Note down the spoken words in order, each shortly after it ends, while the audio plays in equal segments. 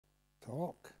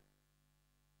talk,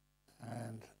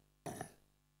 and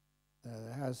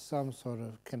it has some sort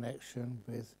of connection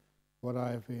with what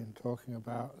I've been talking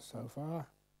about so far.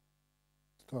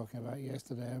 I was talking about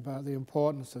yesterday about the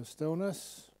importance of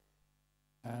stillness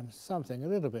and something a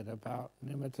little bit about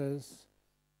nimittas,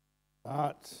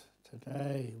 but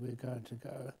today we're going to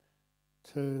go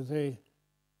to the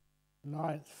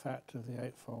 9th fact of the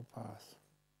Eightfold Path.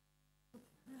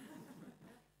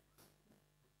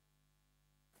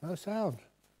 No sound.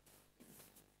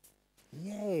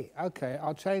 Yay. Okay,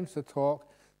 I'll change the talk.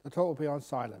 The talk will be on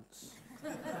silence.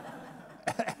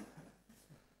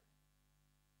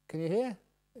 Can you hear?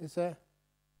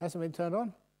 Hasn't been turned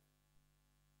on?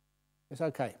 It's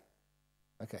okay.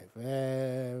 Okay,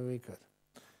 very good.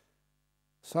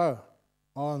 So,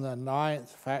 on the 9th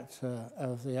factor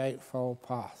of the Eightfold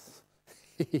Path,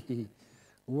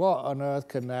 what on earth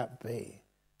can that be?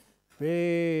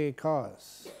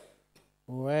 Because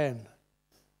when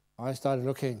I started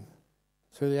looking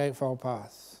through the Eightfold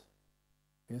Path,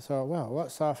 you thought, well,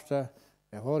 what's after?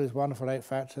 We have all these wonderful 8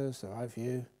 factors, the right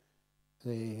view,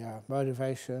 the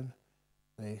motivation,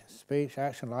 the speech,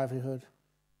 action, livelihood,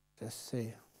 just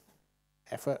the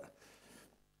effort,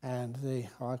 and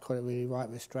I call it really right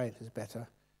restraint is better,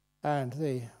 and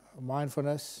the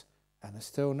mindfulness and the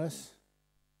stillness.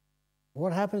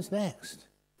 What happens next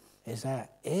is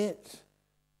that it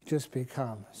just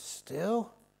becomes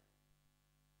still,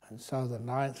 and so the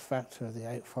 9th factor of the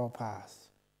Eightfold Path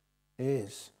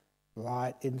is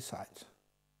right insight.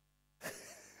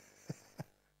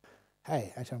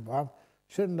 Hey, Ajahn Brahm,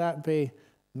 shouldn't that be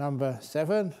number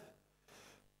 7?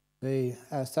 The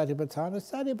Satipatthana?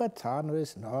 Satipatthana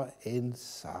is not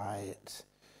insight.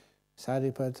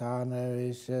 Satipatthana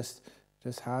is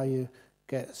just how you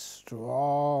get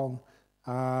strong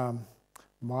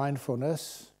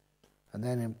mindfulness and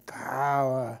then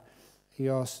empower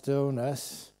your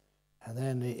stillness, and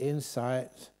then the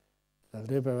insight, the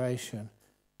liberation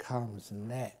comes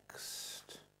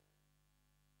next.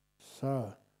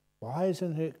 So, why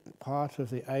isn't it part of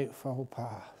the Eightfold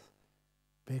Path?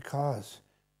 Because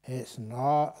it's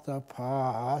not the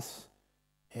path,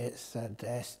 it's the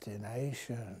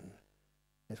destination.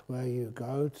 It's where you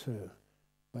go to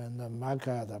when the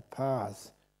Magga, the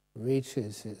path,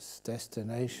 reaches its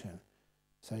destination.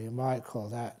 So you might call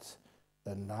that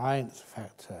the 9th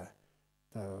factor,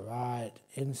 the right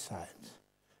insight.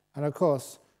 And of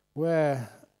course, where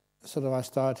I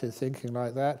started thinking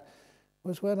like that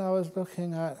was when I was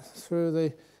looking through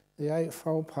the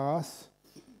Eightfold Path,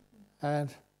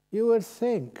 and you would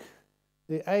think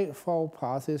the Eightfold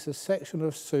Path is a section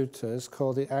of suttas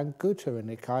called the Anguttara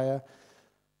Nikaya,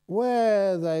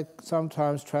 where they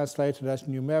sometimes translated as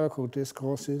numerical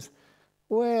discourses,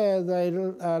 where they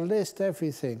list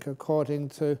everything according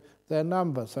to their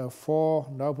number. So 4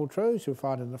 noble truths you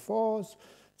find in the 4s,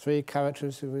 3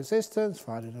 characteristics of existence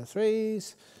find in the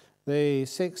 3s, the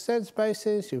 6 sense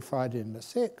bases you find in the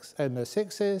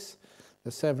 6s,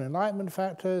 the 7 enlightenment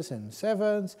factors in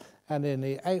 7s, and in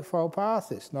the Eightfold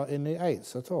Path it's not in the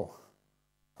 8s at all.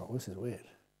 Oh, this is weird.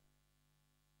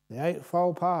 The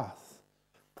Eightfold Path,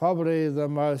 probably the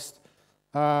most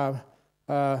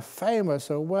famous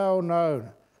or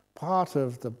well-known part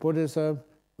of the Buddhism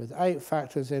with 8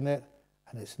 factors in it,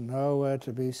 and it's nowhere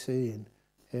to be seen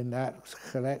in that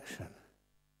collection.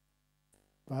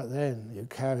 But then you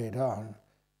carried on,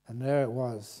 and there it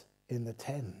was in the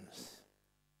 10s,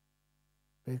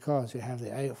 because you have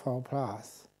the Eightfold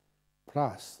Path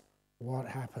plus what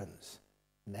happens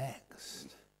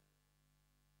next.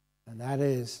 And that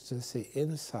is just the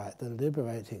insight, the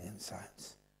liberating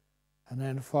insights. And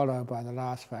then followed by the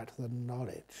last factor, the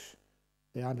knowledge,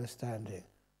 the understanding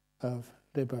of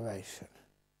liberation.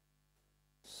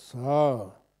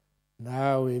 So,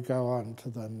 now we go on to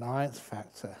the 9th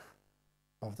factor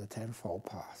of the Tenfold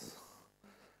Path.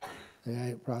 The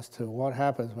 8 plus 2, what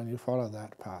happens when you follow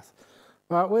that path?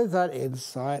 But with that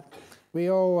insight, we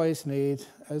always need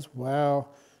as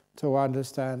well to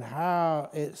understand how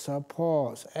it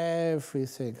supports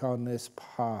everything on this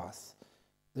path.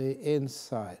 The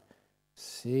insight,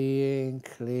 seeing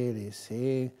clearly,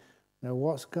 seeing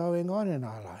what's going on in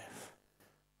our life.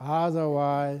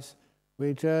 Otherwise,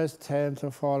 we just tend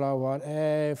to follow what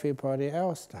everybody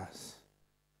else does.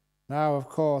 Now, of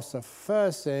course, the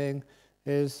first thing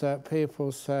is that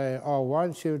people say, oh,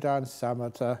 once you've done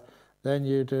samatha, then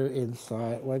you do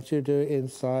insight. Once you do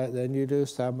insight, then you do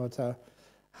samatha.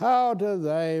 How do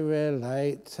they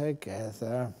relate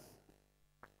together?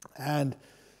 And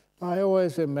I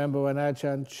always remember when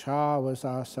Ajahn Chah was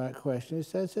asked that question, he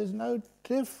says there's no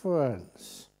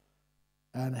difference.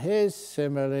 And his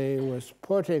simile was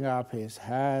putting up his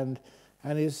hand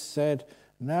And he said,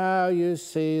 now you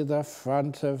see the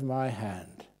front of my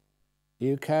hand.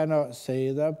 You cannot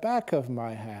see the back of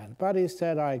my hand. But he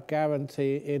said, I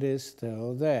guarantee it is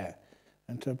still there.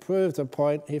 And to prove the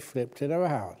point, he flipped it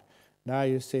around. Now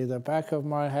you see the back of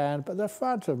my hand, but the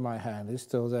front of my hand is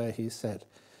still there, he said.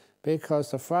 Because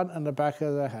the front and the back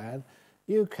of the hand,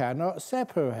 you cannot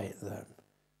separate them.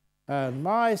 And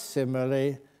my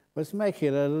simile was making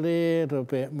it a little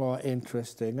bit more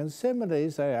interesting. And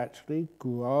similes, they actually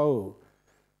grow.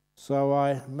 So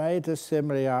I made a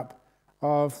simile up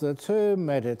of the two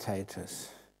meditators.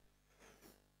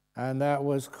 And that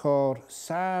was called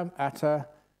Sam Atta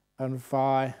and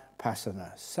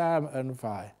Vipassana. Sam and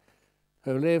Vi,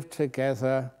 who lived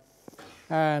together.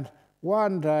 And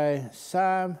one day,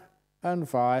 Sam and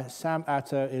Vi,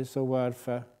 Samatta is the word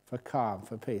for calm,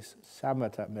 for peace,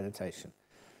 samatha meditation.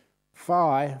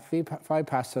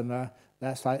 Vipassana,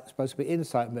 that's like supposed to be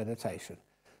insight meditation.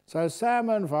 So Sam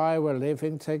and Vi were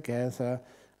living together,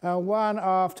 and one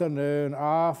afternoon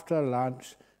after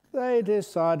lunch, they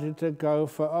decided to go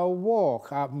for a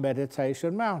walk up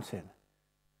Meditation Mountain.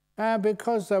 And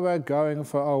because they were going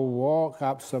for a walk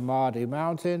up Samadhi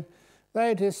Mountain,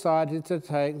 they decided to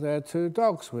take their two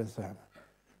dogs with them.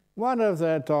 One of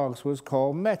their dogs was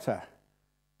called Metta,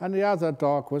 and the other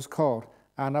dog was called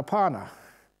Anapana.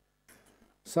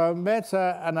 So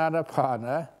Metta and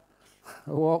Anapana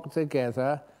walked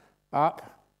together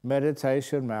up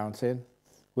Meditation Mountain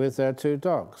with their two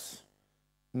dogs.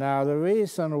 Now, the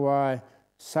reason why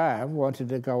Sam wanted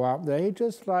to go up there, he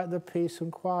just liked the peace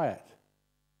and quiet.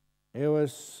 It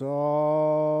was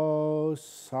so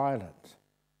silent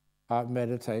up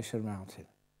Meditation Mountain.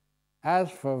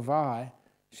 As for Vi,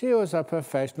 she was a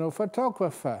professional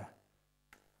photographer,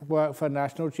 worked for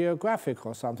National Geographic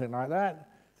or something like that.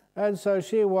 And so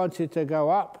she wanted to go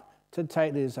up to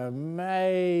take these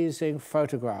amazing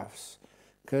photographs,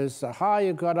 because the higher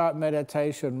you got up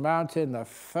Meditation Mountain, the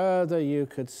further you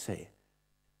could see.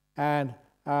 And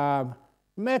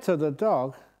Metta the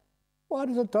dog, why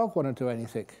does a dog want to do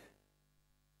anything?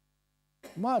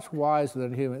 Much wiser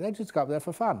than human. They just go up there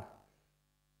for fun,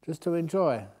 just to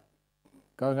enjoy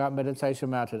going up Meditation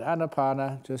Mountain.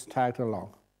 Anapana just tagged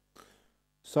along.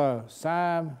 So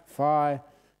Sam, Vi,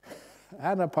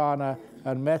 Anapana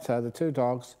and Metta, the two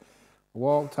dogs,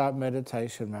 walked up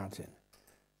Meditation Mountain.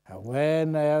 And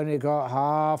when they only got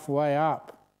halfway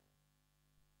up,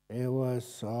 it was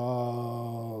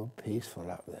so peaceful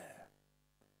up there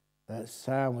that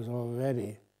Sam was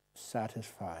already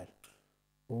satisfied.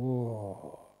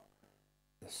 Oh,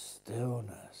 the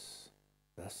stillness,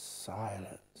 the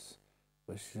silence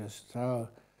was just so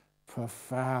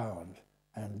profound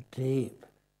and deep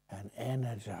and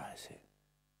energizing.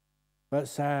 But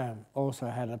Sam also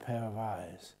had a pair of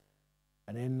eyes,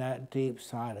 and in that deep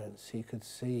silence he could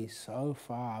see so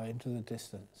far into the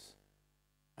distance.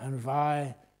 And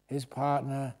Vi, his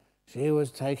partner, she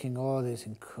was taking all these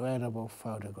incredible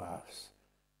photographs,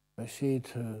 but she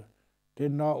too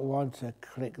did not want to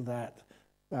click that,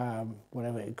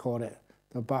 whatever you call it,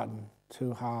 the button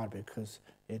too hard, because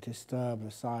it disturbed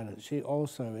the silence. She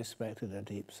also respected the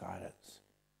deep silence.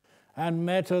 And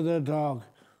Metta the dog,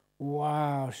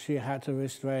 wow, she had to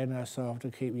restrain herself to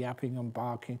keep yapping and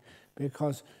barking,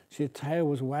 because her tail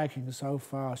was wagging so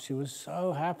fast. She was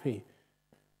so happy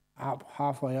up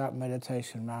halfway up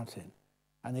Meditation Mountain.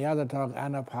 And the other dog,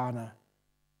 Anapana,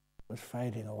 was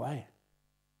fading away,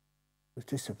 was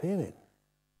disappearing.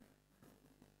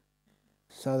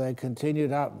 So they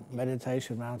continued up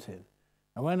Meditation Mountain.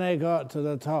 And when they got to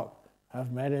the top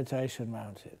of Meditation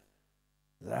Mountain,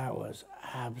 that was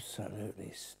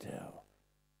absolutely still.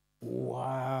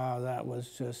 Wow, that was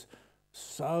just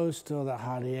so still that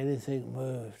hardly anything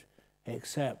moved,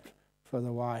 except for the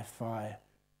Wi-Fi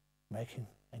making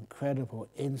incredible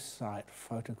insight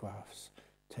photographs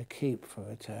to keep for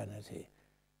eternity.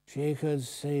 She could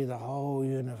see the whole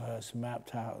universe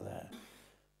mapped out there,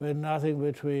 with nothing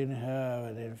between her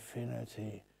and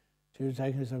infinity. She was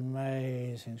taking these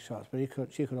amazing shots, but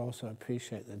she could also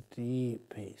appreciate the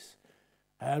deep peace.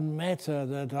 And Metta,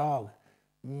 the dog,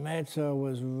 Metta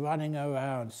was running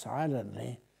around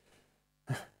silently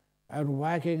and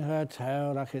wagging her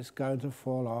tail like it's going to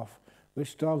fall off,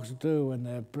 which dogs do when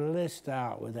they're blissed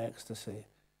out with ecstasy.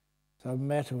 So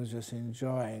Metta was just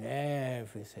enjoying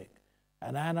everything.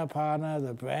 And Anapana,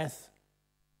 the breath,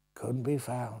 couldn't be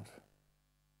found.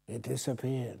 It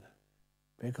disappeared,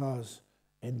 because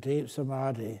in deep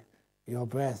samadhi, your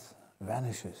breath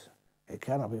vanishes. It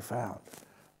cannot be found.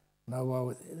 No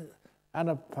more.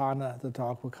 Anapana, the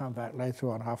dog, will come back later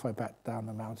on, halfway back down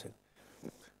the mountain.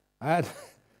 And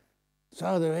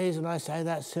so the reason I say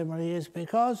that simile is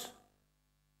because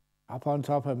up on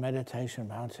top of Meditation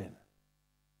Mountain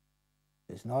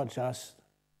is not just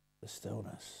the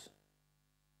stillness,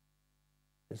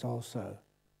 it's also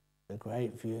the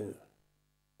great view,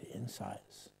 the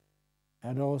insights,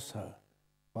 and also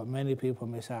what many people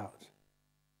miss out,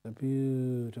 the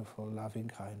beautiful loving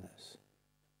kindness,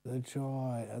 the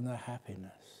joy and the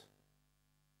happiness.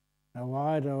 Now,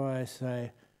 why do I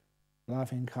say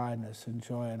loving kindness and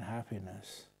joy and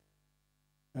happiness?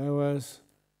 There was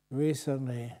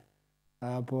recently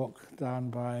a book done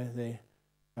by the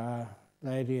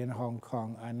lady in Hong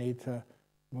Kong, Anita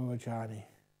Murjani.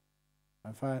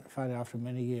 I find after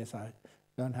many years I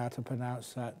learned how to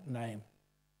pronounce that name.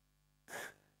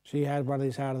 She had one of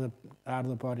these out of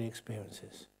the body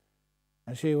experiences,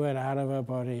 and she went out of her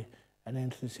body and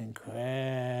into this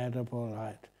incredible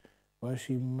light, where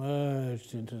she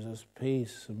merged into this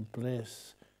peace and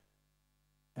bliss.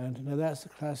 And you know, that's the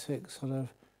classic sort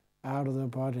of out of the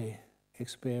body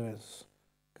experience,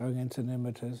 going into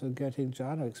nimittas and getting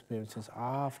jhana experiences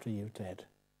after you're dead.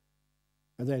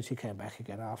 And then she came back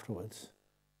again afterwards.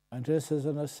 And just as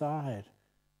an aside,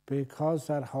 because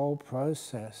that whole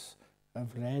process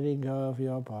of letting go of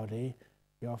your body,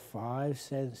 your five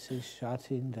senses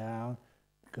shutting down,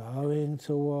 going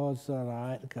towards the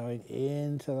light, going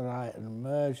into the light and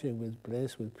merging with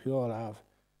bliss, with pure love,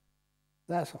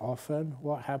 that's often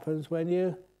what happens when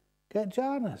you get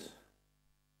jhanas.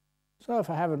 So if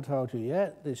I haven't told you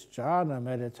yet, this jhana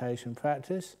meditation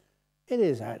practice, it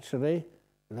is actually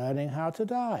learning how to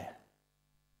die.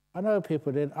 I know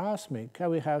people did ask me, can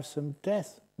we have some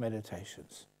death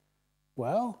meditations?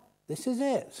 Well, this is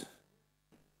it.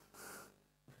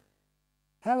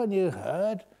 Haven't you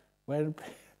heard when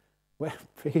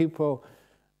people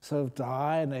sort of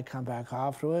die and they come back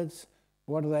afterwards,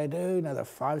 what do? You know, the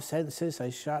five senses,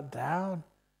 they shut down.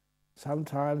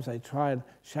 Sometimes they try and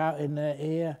shout in their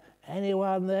ear,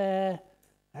 anyone there?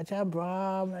 Ajahn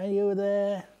Brahm, are you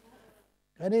there?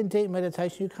 And in deep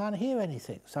meditation, you can't hear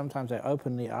anything. Sometimes they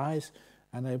open the eyes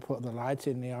and they put the light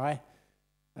in the eye.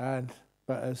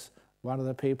 But as one of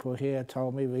the people here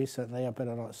told me recently, I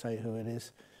better not say who it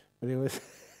is, but he was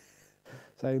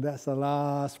saying that's the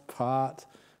last part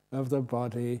of the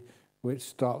body which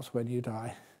stops when you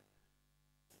die.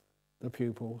 The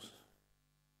pupils.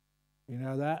 You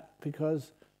know that?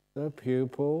 Because the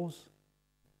pupils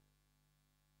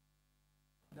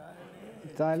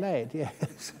dilate,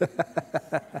 yes.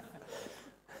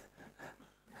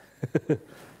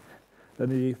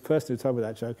 And the person who told me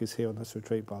that joke is here on this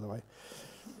retreat, by the way.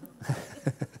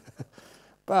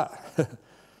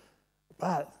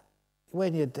 But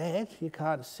when you're dead, you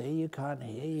can't see, you can't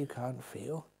hear, you can't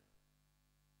feel.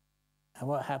 And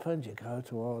what happens? You go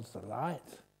towards the light.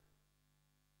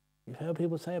 You've heard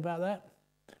people say about that?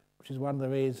 Which is one of the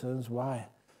reasons why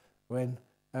when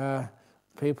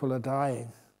people are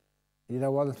dying, you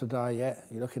don't want them to die yet,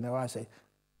 you look in their eyes and say,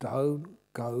 don't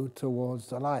go towards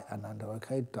the light. And I know,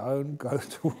 okay, don't go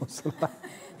towards the light.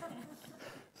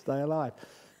 Stay alive.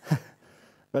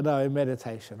 But no, in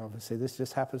meditation, obviously, this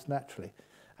just happens naturally.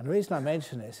 And the reason I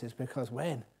mention this is because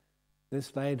when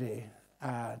this lady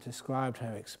described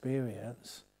her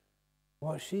experience,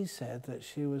 what she said, that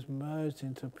she was merged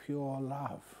into pure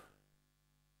love,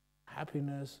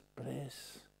 happiness,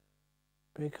 bliss,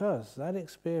 because that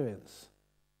experience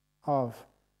of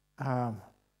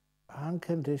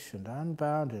unconditioned,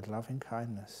 unbounded loving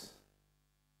kindness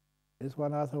is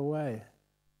one other way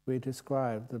we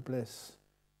describe the bliss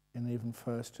in even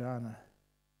first jhana.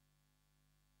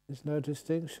 There's no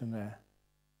distinction there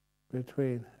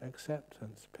between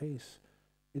acceptance, peace.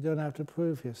 You don't have to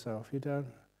prove yourself. You don't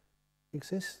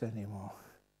exist anymore.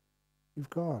 You've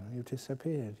gone, you've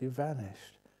disappeared, you've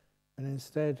vanished. And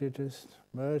instead you just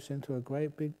merge into a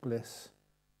great big bliss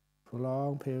for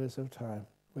long periods of time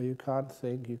where you can't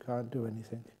think, you can't do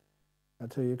anything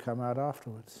until you come out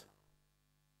afterwards.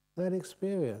 That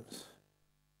experience,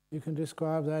 you can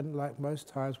describe that like most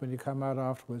times when you come out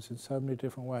afterwards in so many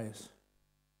different ways.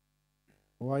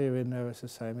 While you're in there, it's the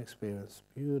same experience.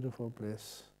 Beautiful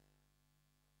bliss.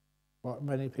 What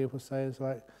many people say is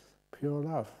like pure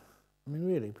love. I mean,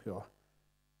 really pure.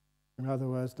 In other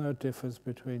words, no difference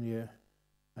between you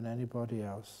and anybody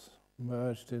else,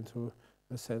 merged into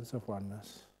a sense of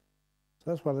oneness. So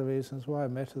that's one of the reasons why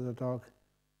Metta the dog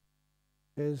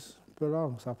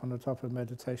belongs up on the top of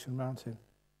Meditation Mountain,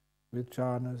 with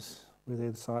jhanas, with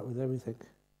insight, with everything.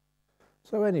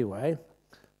 So anyway,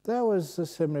 that was the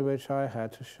simile which I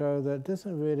had to show that it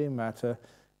doesn't really matter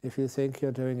if you think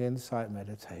you're doing insight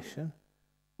meditation,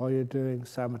 or you're doing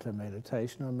samatha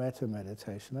meditation or metta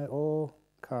meditation. They all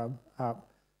come up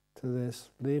to this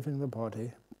leaving the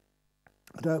body.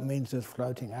 I don't mean just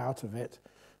floating out of it,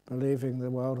 believing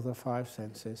the world of the five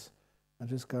senses and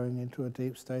just going into a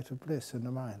deep state of bliss in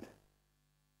the mind.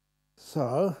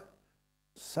 So,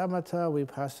 samatha,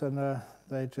 vipassana,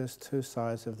 they're just two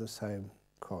sides of the same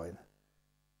coin.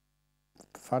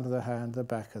 The front of the hand, the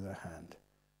back of the hand.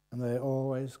 And they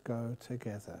always go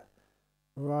together.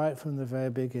 Right from the very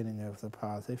beginning of the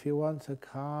path. If you want to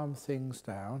calm things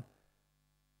down,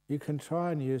 you can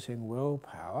try and using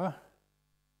willpower,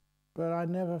 but I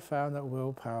never found that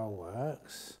willpower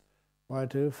works. What I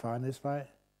do find is like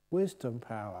wisdom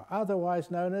power,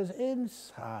 otherwise known as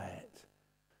insight.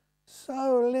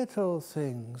 So little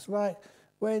things, like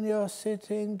when you're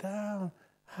sitting down,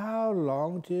 how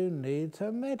long do you need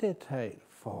to meditate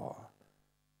for?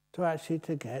 To actually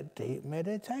to get deep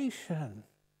meditation.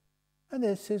 And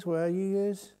this is where you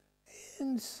use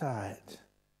insight.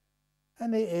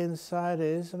 And the insight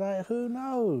is like, who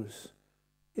knows?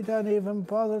 You don't even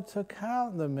bother to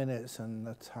count the minutes and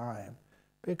the time,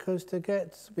 because to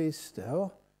get to be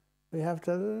still, we have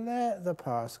to let the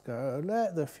past go,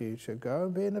 let the future go,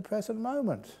 and be in the present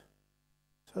moment.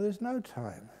 So there's no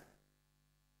time.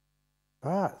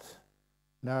 But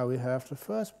now we have the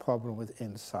first problem with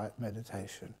insight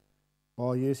meditation,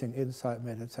 or using insight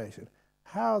meditation.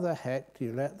 How the heck do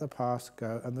you let the past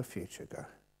go and the future go?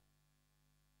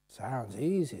 Sounds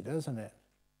easy, doesn't it?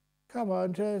 Come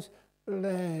on, just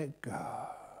let go.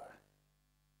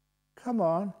 Come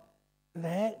on,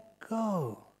 let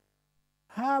go.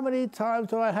 How many times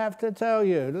do I have to tell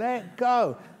you? Let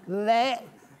go. Let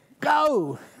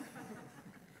go.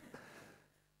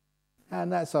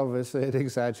 And that's obviously an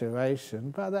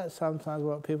exaggeration, but that's sometimes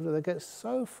what people do. They get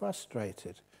so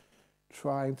frustrated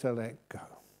trying to let go.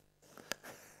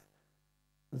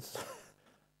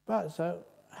 But so,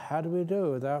 how do we do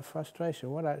it without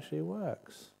frustration? What actually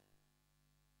works?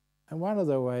 And one of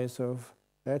the ways of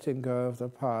letting go of the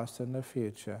past and the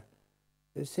future,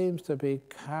 it seems to be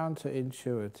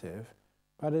counterintuitive,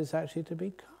 but it's actually to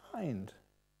be kind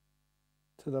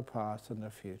to the past and the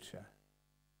future.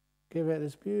 Give it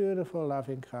this beautiful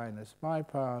loving kindness. My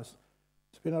past,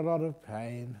 it's been a lot of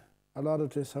pain, a lot of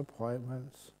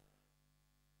disappointments,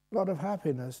 a lot of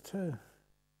happiness too.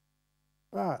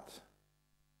 But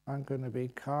I'm going to be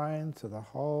kind to the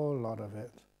whole lot of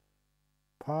it.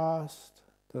 Past,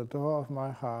 the door of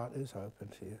my heart is open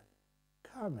to you.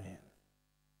 Come in.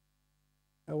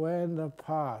 And when the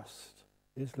past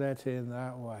is let in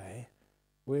that way,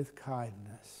 with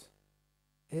kindness,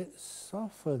 it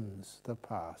softens the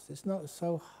past. It's not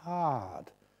so hard,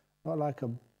 not like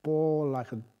a ball,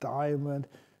 like a diamond,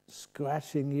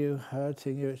 scratching you,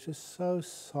 hurting you. It's just so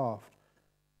soft,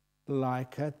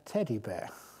 like a teddy bear.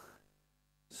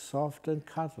 Soft and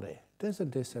cuddly. It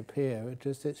doesn't disappear, it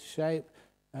just its shape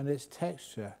and its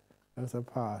texture of the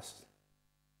past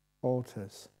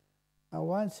alters. And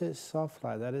once it's soft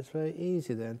like that, it's very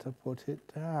easy then to put it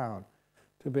down,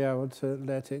 to be able to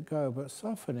let it go. But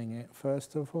softening it,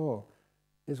 first of all,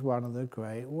 is one of the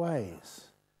great ways.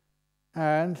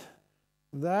 And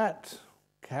that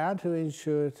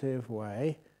counterintuitive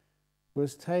way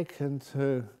was taken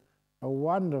to a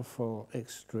wonderful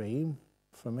extreme,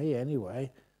 for me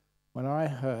anyway, when I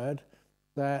heard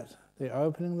that the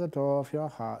opening the door of your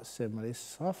heart, similarly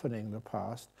softening the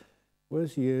past,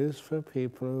 was used for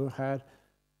people who had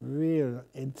real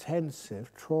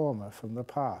intensive trauma from the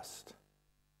past.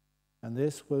 And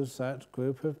this was that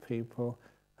group of people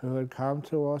who had come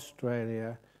to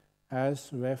Australia as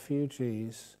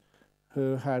refugees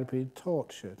who had been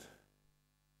tortured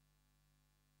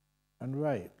and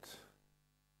raped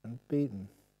and beaten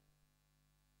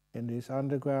in these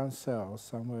underground cells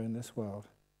somewhere in this world.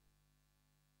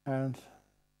 And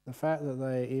the fact that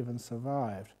they even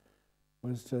survived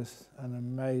was just an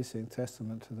amazing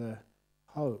testament to their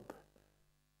hope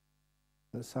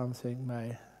that something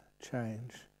may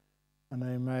change and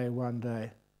they may one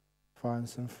day find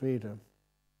some freedom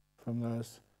from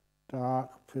those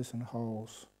dark prison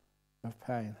holes of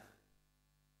pain.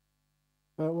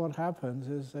 But what happens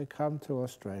is they come to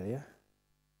Australia,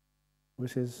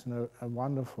 which is a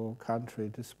wonderful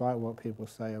country, despite what people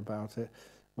say about it.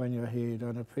 When you're here, you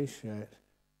don't appreciate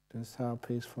just how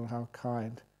peaceful, how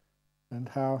kind, and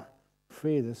how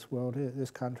free this world is,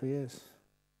 this country is.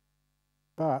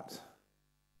 But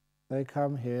they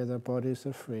come here, their bodies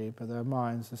are free, but their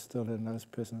minds are still in those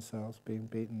prison cells, being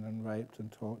beaten and raped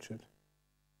and tortured.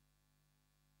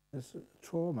 It's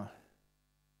trauma.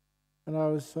 And I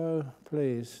was so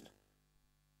pleased,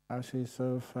 actually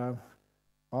sort of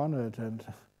honoured and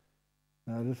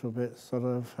a little bit sort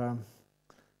of,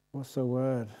 what's the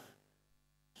word,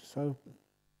 so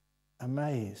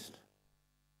amazed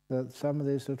that some of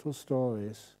these little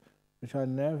stories which I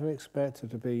never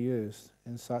expected to be used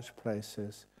in such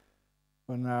places,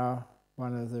 were now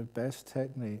one of the best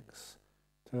techniques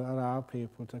to allow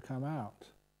people to come out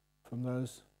from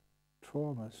those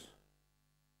traumas.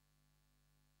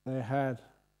 They had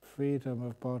freedom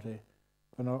of body,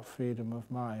 but not freedom of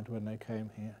mind when they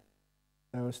came here.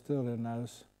 They were still in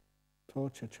those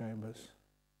torture chambers.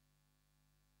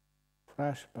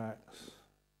 Flashbacks,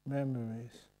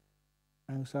 memories,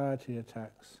 anxiety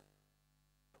attacks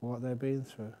for what they'd been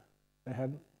through. They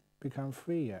hadn't become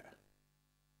free yet.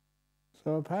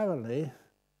 So apparently,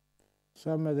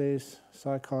 some of these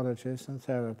psychologists and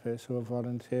therapists who are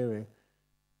volunteering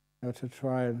to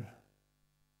try and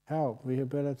help,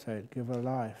 rehabilitate, give a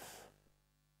life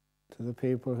to the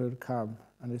people who'd come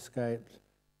and escaped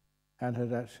and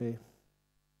had actually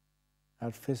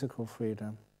had physical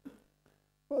freedom.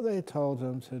 What they told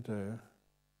them to do,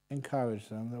 encourage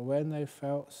them that when they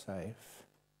felt safe,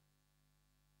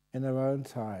 in their own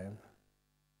time,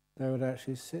 they would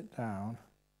actually sit down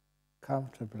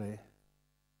comfortably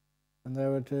and they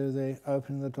would do the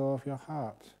opening the door of your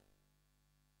heart,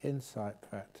 insight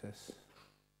practice.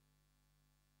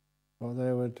 What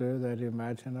they would do, they'd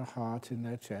imagine a heart in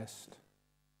their chest,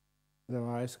 their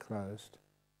eyes closed.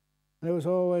 And it was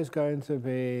always going to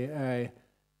be a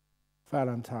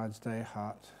Valentine's Day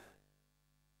heart.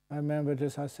 I remember,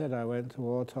 just I said, I went to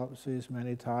autopsies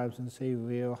many times and see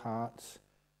real hearts.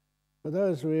 But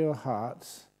those real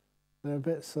hearts, they're a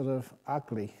bit sort of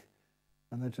ugly,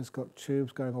 and they've just got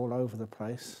tubes going all over the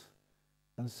place.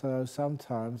 And so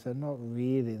sometimes they're not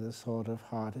really the sort of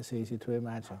heart it's easy to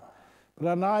imagine. But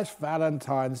a nice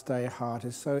Valentine's Day heart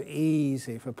is so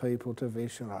easy for people to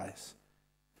visualize.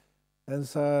 And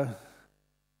so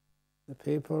the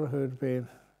people who'd been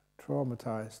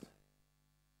traumatized,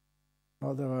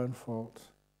 not their own fault,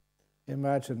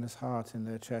 imagine this heart in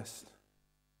their chest.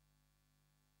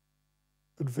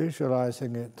 But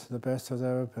visualizing it to the best of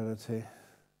their ability,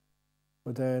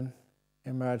 would then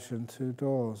imagine two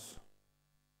doors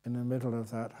in the middle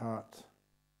of that heart.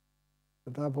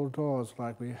 The double doors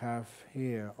like we have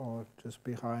here or just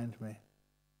behind me.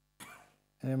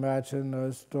 And imagine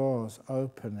those doors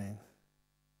opening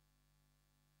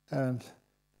and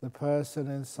the person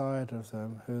inside of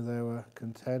them who they were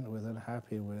content with and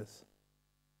happy with,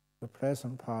 the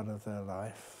pleasant part of their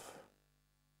life,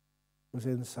 was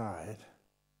inside.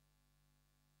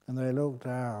 And they looked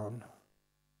down,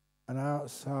 and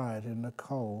outside in the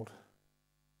cold,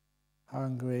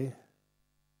 hungry,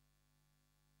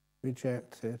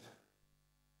 rejected,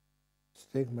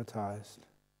 stigmatized,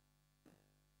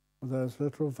 were those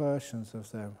little versions of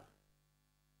them.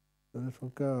 The little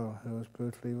girl who was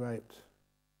brutally raped,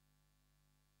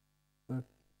 the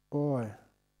boy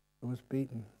who was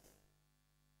beaten,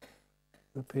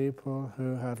 the people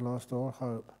who had lost all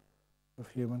hope of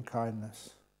human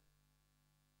kindness.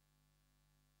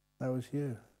 That was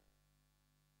you,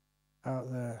 out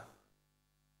there,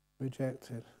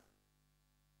 rejected,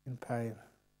 in pain,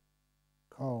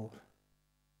 cold,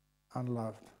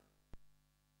 unloved,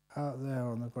 out there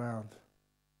on the ground,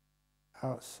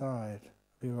 outside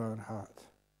of your own heart.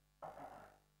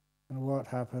 And what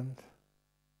happened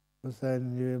was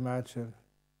then you imagine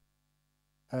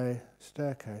a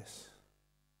staircase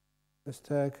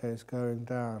going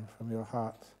down from your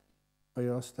heart, where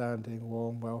you're standing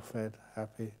warm, well-fed,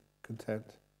 happy, content.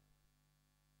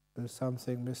 There's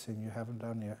something missing you haven't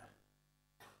done yet.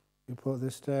 You put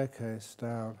this staircase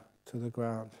down to the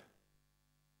ground.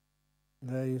 And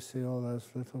there you see all those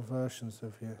little versions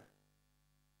of you,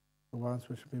 the ones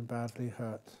which have been badly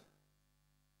hurt.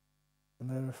 And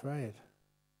they're afraid.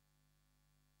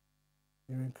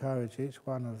 You encourage each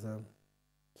one of them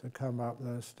to come up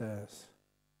those stairs,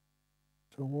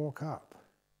 to walk up.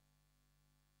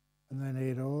 And they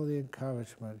need all the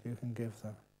encouragement you can give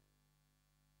them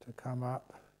to come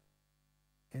up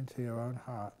into your own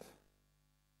heart,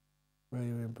 where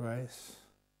you embrace.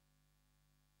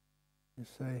 You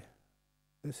say,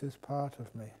 this is part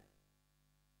of me.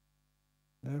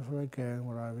 Never again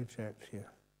will I reject you,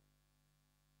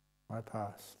 my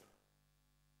past.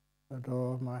 The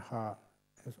door of my heart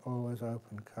is always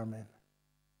open, come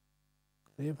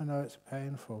in. Even though it's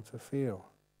painful to feel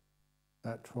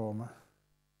that trauma,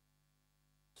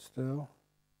 still,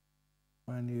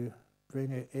 when you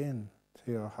bring it in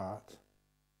to your heart,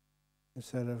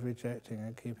 instead of rejecting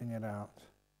and keeping it out,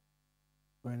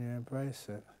 when you embrace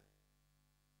it,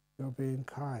 you're being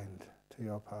kind to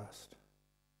your past.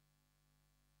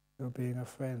 You're being a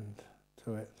friend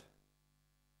to it.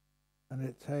 And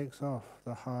it takes off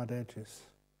the hard edges,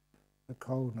 the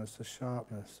coldness, the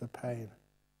sharpness, the pain.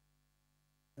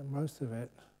 And most of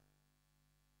it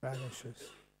vanishes.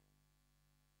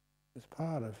 It's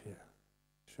part of you.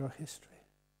 It's your history.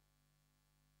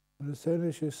 And as soon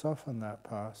as you soften that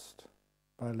past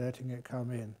by letting it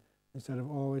come in, instead of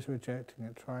always rejecting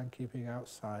it, trying keeping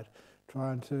outside,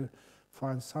 trying to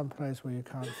find some place where you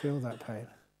can't feel that pain,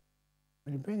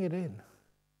 when you bring it in,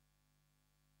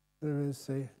 there is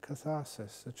the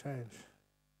catharsis, the change.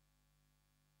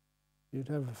 You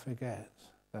never forget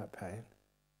that pain,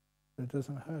 but it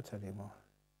doesn't hurt anymore.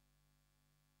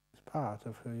 It's part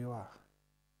of who you are.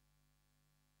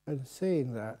 And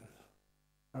seeing that,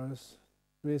 the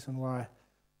reason why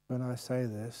when I say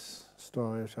this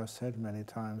story, which I've said many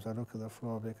times, I look at the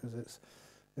floor because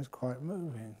it's quite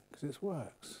moving, because it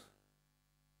works.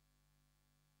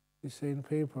 You've seen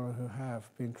people who have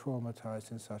been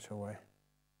traumatized in such a way.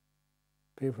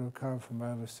 People who come from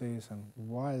overseas, and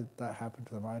why that happened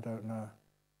to them, I don't know.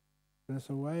 But it's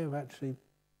a way of actually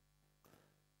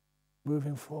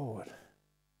moving forward,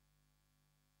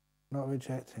 not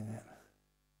rejecting it.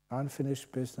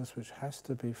 Unfinished business which has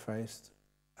to be faced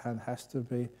and has to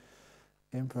be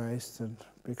embraced and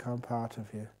become part of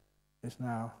you is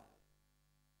now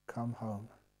come home.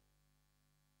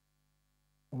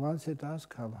 And once it does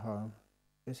come home,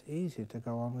 it's easy to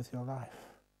go on with your life.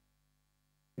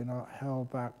 You're not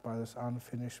held back by this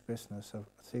unfinished business of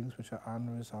things which are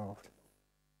unresolved.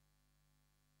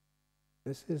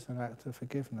 This is an act of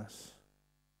forgiveness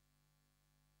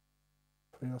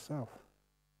for yourself.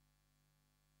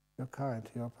 You're kind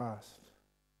to your past.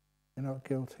 You're not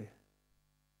guilty.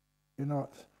 You're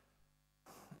not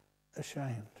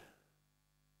ashamed.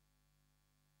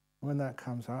 When that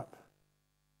comes up,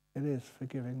 it is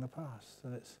forgiving the past.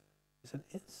 And it's an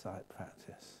insight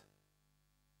practice.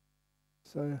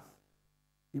 So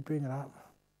you bring it up,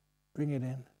 bring it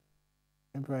in,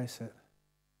 embrace it,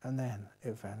 and then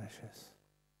it vanishes.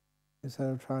 Instead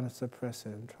of trying to suppress it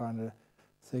and trying to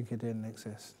think it didn't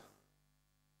exist.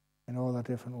 In all the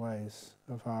different ways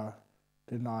of our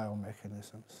denial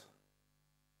mechanisms.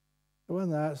 But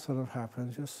when that sort of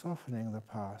happens, you're softening the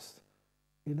past.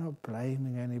 You're not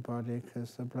blaming anybody,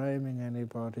 because the blaming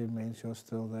anybody means you're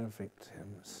still their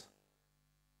victims.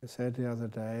 I said the other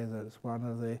day that it's one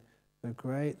of the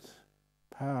great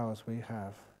powers we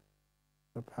have,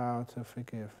 the power to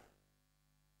forgive.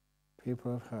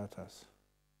 People have hurt us.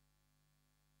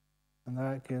 And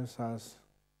that gives us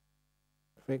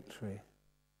victory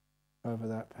over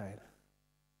that pain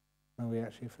when we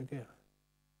actually forgive.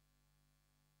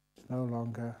 It's no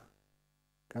longer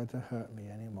going to hurt me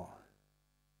anymore.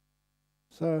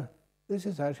 So this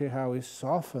is actually how we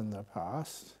soften the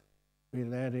past. We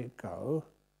let it go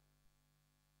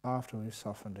after we've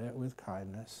softened it with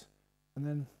kindness, and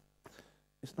then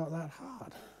it's not that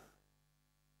hard.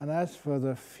 And as for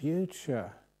the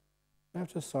future, we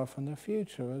have to soften the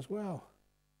future as well.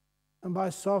 And by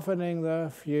softening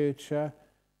the future,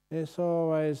 it's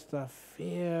always the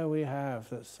fear we have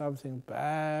that something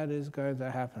bad is going to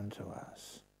happen to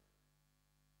us.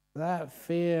 That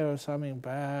fear of something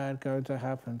bad going to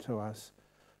happen to us,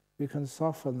 we can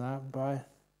soften that by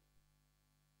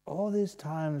all these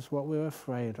times what we're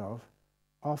afraid of,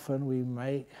 often we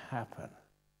make happen.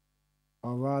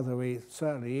 Or rather, we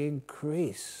certainly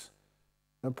increase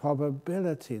the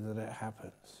probability that it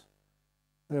happens.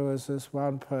 There was this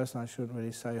one person, I shouldn't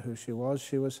really say who she was.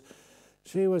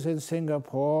 She was in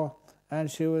Singapore, and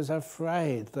she was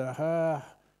afraid that her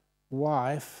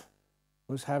wife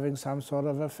was having some sort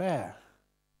of affair.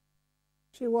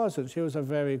 She wasn't. She was a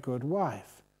very good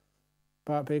wife.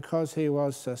 But because he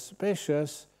was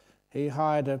suspicious, he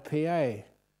hired a PA.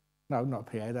 No, not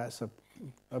PA, that's a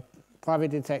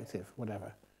private detective,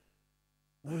 whatever.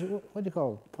 What do you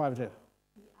call private?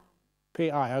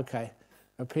 PI, okay.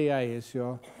 A PA is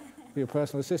your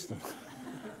personal assistant.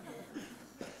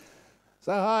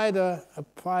 So I hired a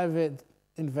private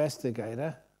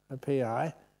investigator, a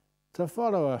PI, to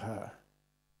follow her.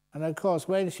 And of course,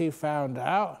 when she found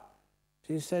out,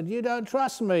 she said, "You don't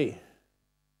trust me."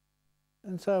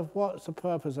 And so what's the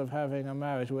purpose of having a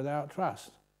marriage without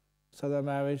trust? So the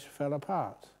marriage fell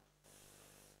apart.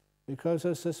 Because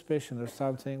of suspicion of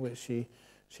something which she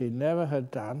never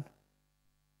had done,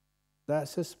 that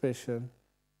suspicion,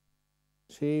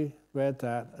 she read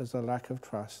that as a lack of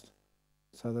trust.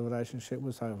 So the relationship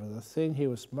was over. The thing he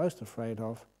was most afraid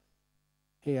of,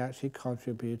 he actually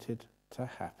contributed to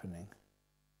happening.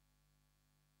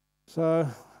 So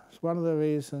it's one of the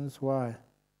reasons why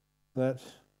that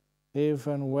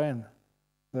even when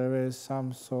there is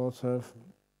some sort of,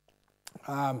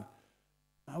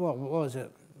 what was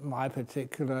it? My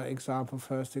particular example,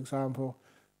 first example,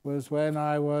 was when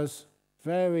I was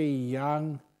very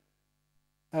young,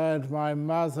 and my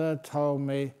mother told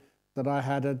me that I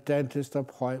had a dentist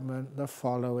appointment the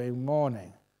following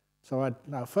morning. So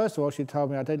now, first of all, she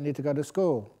told me I didn't need to go to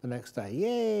school the next day.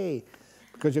 Yay!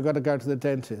 Because you've got to go to the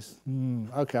dentist.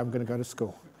 Okay, I'm going to go to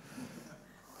school.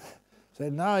 So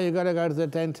no, you've got to go to the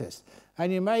dentist.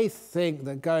 And you may think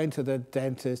that going to the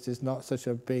dentist is not such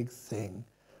a big thing.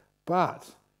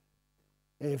 But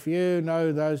if you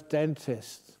know those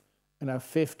dentists,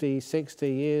 50,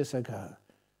 60 years ago,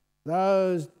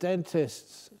 those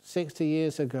dentists 60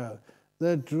 years ago,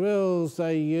 the drills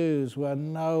they used were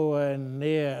nowhere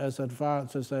near as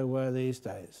advanced as they were these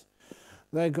days.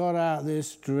 They got out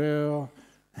this drill.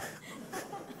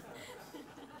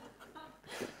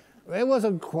 It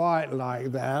wasn't quite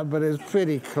like that, but it's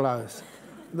pretty close.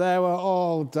 They were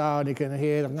all down. You can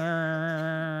hear them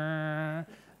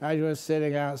as you were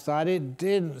sitting outside. It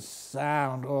didn't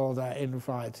sound all that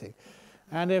inviting.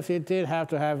 And if you did have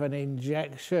to have an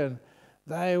injection,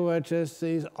 they were just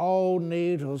these old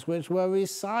needles which were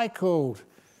recycled.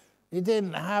 You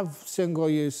didn't have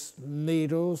single-use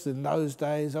needles in those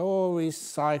days, all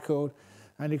recycled.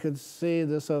 And you could see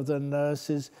the sort of the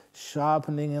nurses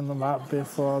sharpening them up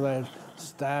before they'd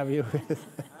stab you with.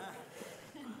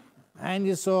 And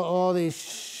you saw all these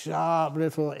sharp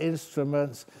little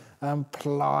instruments and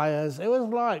pliers. It was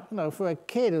like, for a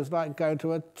kid, it was like going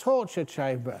to a torture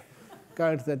chamber,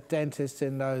 going to the dentist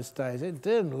in those days. It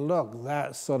didn't look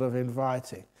that sort of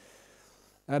inviting.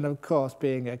 And of course,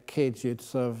 being a kid, you'd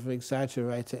sort of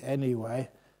exaggerate it anyway.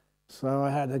 So I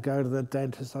had to go to the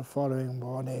dentist the following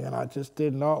morning, and I just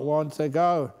did not want to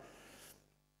go.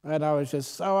 And I was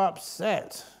just so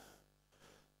upset.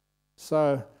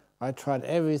 So I tried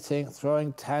everything,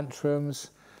 throwing tantrums,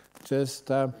 just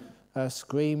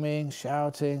screaming,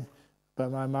 shouting.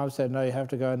 But my mum said, no, you have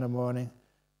to go in the morning.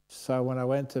 So when I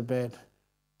went to bed,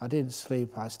 I didn't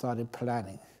sleep. I started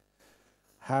planning.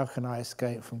 How can I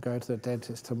escape from going to the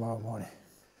dentist tomorrow morning?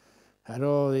 I had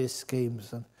all these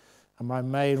schemes. And my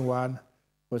main one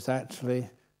was actually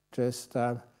just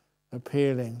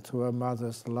appealing to a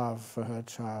mother's love for her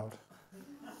child.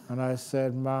 And I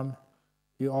said, Mum,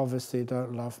 you obviously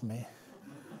don't love me.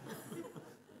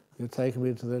 You're taking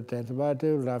me to the dentist. But I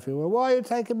do love you. Well, why are you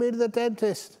taking me to the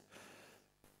dentist?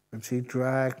 And she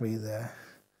dragged me there.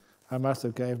 I must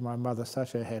have gave my mother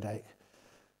such a headache.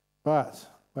 But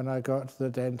when I got to the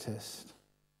dentist,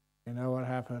 you know what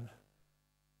happened?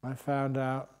 I found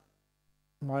out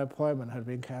my appointment had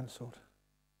been cancelled.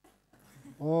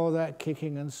 All that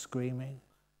kicking and screaming,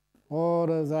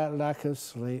 all of that lack of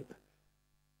sleep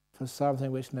for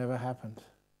something which never happened.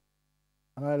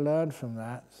 And I learned from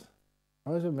that. I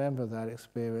always remember that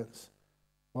experience.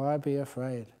 Why be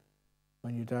afraid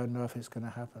when you don't know if it's going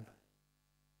to happen?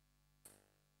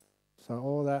 So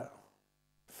all that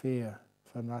fear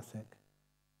for nothing.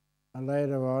 And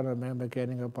later on, I remember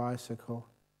getting a bicycle.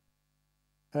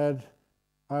 And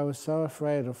I was so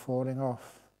afraid of falling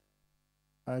off.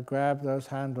 I grabbed those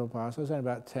handlebars. I was only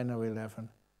about 10 or 11.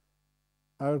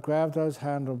 I would grab those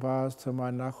handlebars till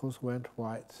my knuckles went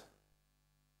white.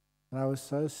 And I was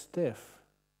so stiff,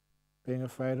 being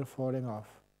afraid of falling off.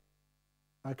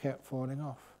 I kept falling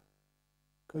off.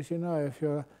 Because if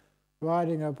you're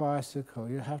riding a bicycle,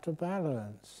 you have to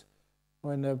balance.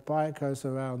 When the bike goes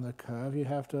around the curve, you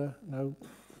have to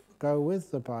go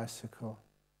with the bicycle.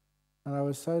 And I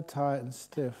was so tight and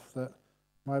stiff that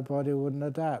my body wouldn't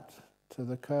adapt to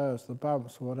the curves, the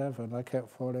bumps, whatever, and I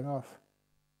kept falling off.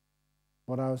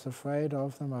 What I was afraid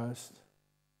of the most,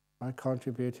 I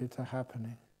contributed to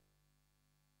happening.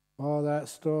 Oh, that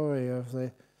story of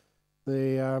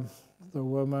the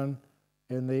woman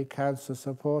in the Cancer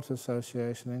Support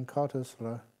Association in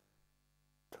Cottesloe.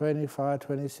 25,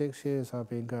 26 years I've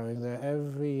been going there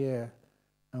every year.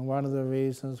 And one of the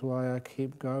reasons why I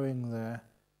keep going there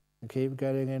and keep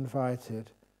getting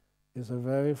invited is the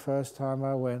very first time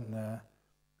I went there,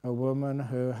 a woman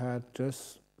who had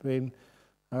just been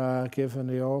given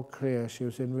the all clear. She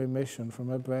was in remission from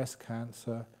her breast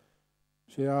cancer.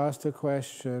 She asked a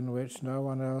question which no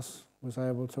one else was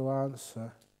able to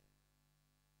answer.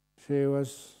 She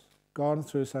was gone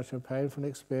through such a painful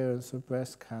experience of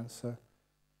breast cancer,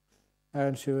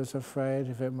 and she was afraid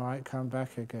if it might come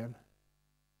back again.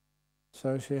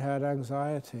 So she had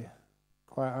anxiety,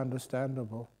 quite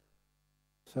understandable.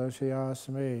 So she asked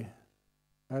me,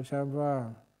 Ajahn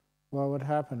Brahm, what would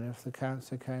happen if the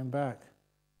cancer came back?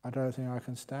 I don't think I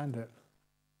can stand it.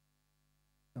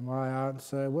 And my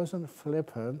answer wasn't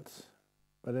flippant,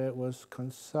 but it was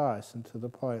concise and to the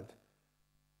point.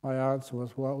 My answer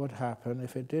was, what would happen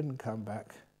if it didn't come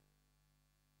back?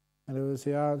 And it was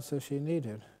the answer she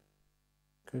needed,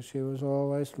 because she was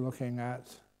always looking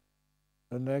at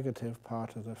the negative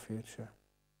part of the future.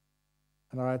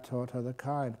 And I taught her the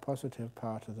kind, positive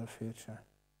part of the future.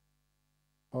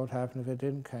 What would happen if it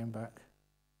didn't come back?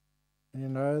 And you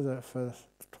know that for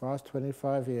the past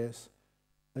 25 years,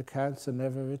 the cancer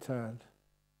never returned.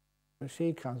 But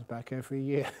she comes back every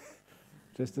year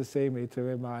just to see me, to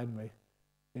remind me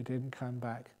it didn't come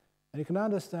back. And you can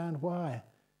understand why.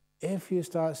 If you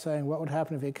start saying, what would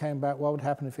happen if it came back, what would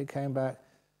happen if it came back,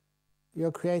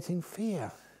 you're creating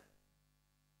fear.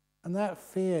 And that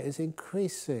fear is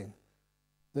increasing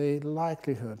the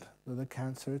likelihood of the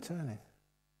cancer returning.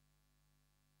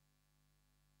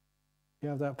 If you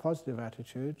have that positive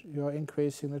attitude, you're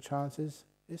increasing the chances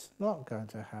it's not going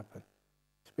to happen.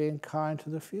 It's being kind to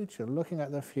the future, looking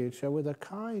at the future with a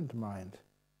kind mind.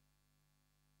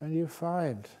 And you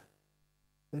find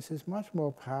this is much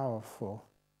more powerful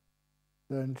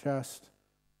than just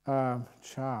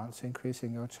chance,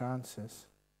 increasing your chances.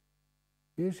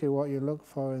 Usually what you look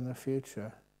for in the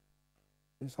future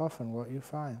is often what you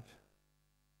find.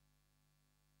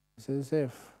 It's as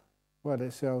if, well,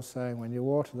 it's the old saying, when you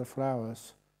water the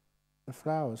flowers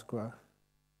grow.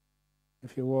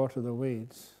 If you water the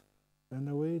weeds, then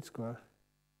the weeds grow.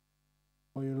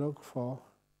 What you look for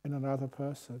in another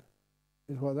person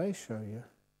is what they show you.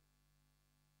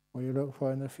 What you look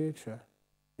for in the future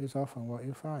is often what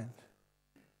you find.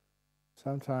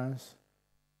 Sometimes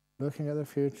looking at the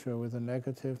future with a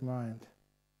negative mind,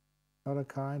 not a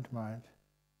kind mind,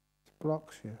 it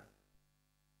blocks you.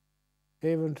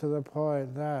 Even to the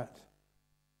point that,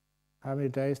 how many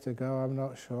days to go, I'm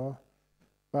not sure,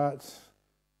 but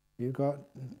you got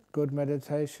good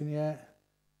meditation yet?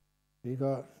 You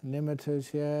got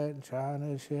nimittas yet,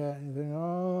 jhanas yet? You think,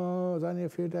 oh, there's only a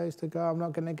few days to go, I'm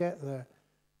not going to get there.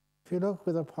 If you look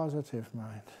with a positive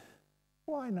mind,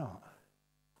 why not?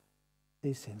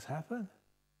 These things happen.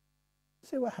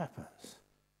 See what happens.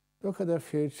 Look at the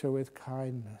future with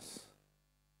kindness.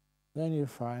 Then you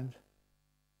find,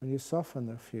 when you soften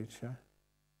the future,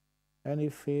 any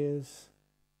fears,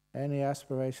 any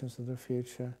aspirations of the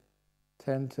future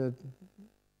tend to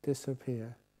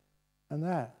disappear. And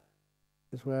that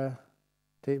is where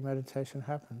deep meditation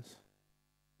happens,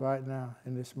 right now,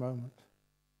 in this moment.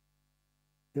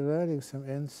 You're learning some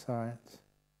insight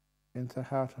into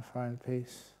how to find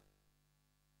peace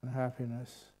and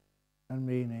happiness and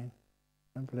meaning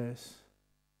and bliss,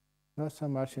 not so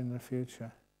much in the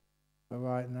future, but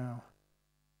right now,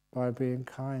 by being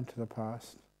kind to the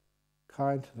past,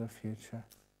 kind to the future,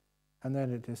 and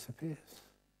then it disappears,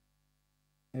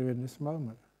 even in this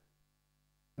moment.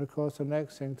 And of course, the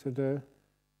next thing to do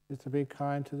is to be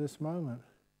kind to this moment.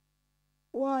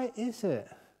 Why is it,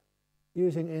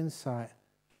 using insight,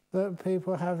 that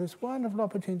people have this wonderful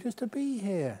opportunity just to be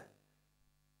here,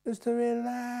 just to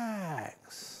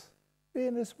relax, be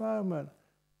in this moment?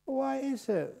 Why is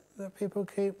it that people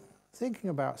keep thinking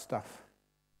about stuff?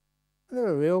 There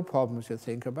are real problems you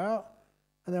think about,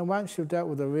 and then once you've dealt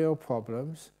with the real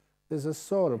problems, there's a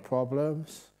sort of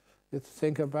problems you have to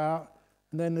think about,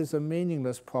 and then there's the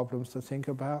meaningless problems to think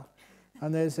about,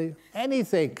 and there's the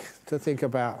anything to think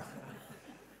about.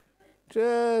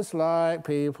 Just like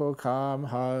people come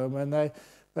home and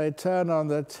they turn on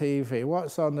the TV.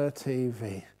 What's on the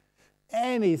TV?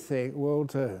 Anything will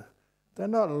do. They're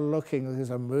not looking, there's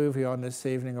a movie on this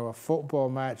evening or a football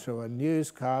match or a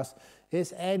newscast.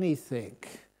 It's anything.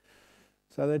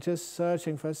 So they're just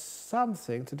searching for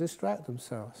something to distract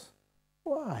themselves.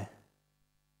 Why?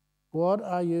 What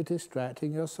are you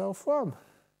distracting yourself from?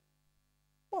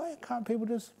 Why can't people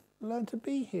just learn to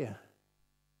be here?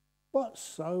 What's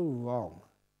so wrong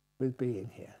with being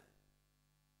here?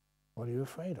 What are you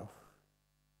afraid of?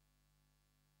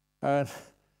 And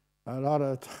a lot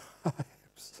of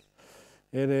times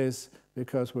it is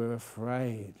because we're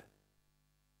afraid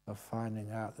of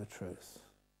finding out the truth,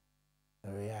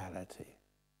 the reality,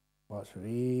 what's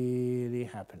really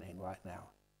happening right now,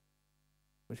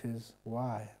 which is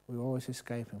why we're always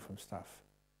escaping from stuff.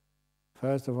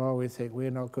 First of all, we think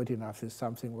we're not good enough, there's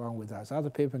something wrong with us.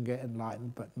 Other people can get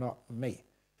enlightened, but not me.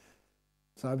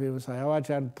 Some people say, oh,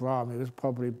 Ajahn Brahm, he was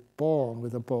probably born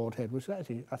with a bald head, which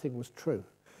actually I think was true.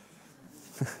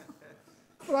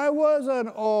 But I wasn't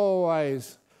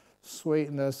always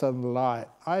sweetness and light.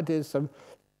 I did some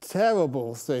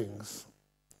terrible things,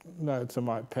 to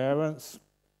my parents.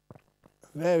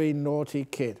 Very naughty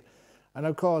kid. And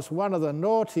of course, one of the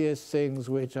naughtiest things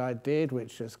which I did,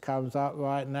 which just comes up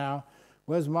right now,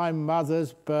 was my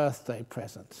mother's birthday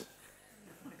present.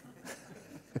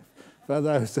 For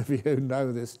those of you who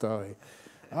know this story.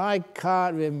 I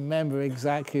can't remember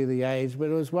exactly the age, but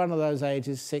it was one of those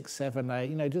ages, 6, 7,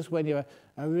 8, just when you're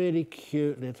a really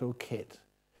cute little kid.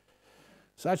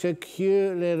 Such a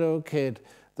cute little kid.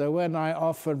 that when I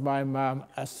offered my mum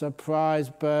a surprise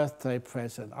birthday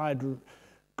present, I'd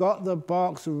got the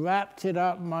box, wrapped it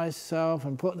up myself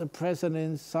and put the present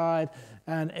inside,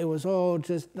 and it was all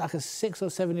just like a 6 or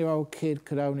 7-year-old kid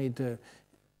could only do.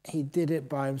 He did it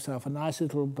by himself, a nice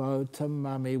little bow to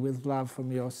Mummy with love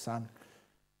from your son.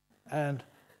 And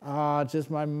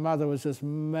just my mother was just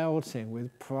melting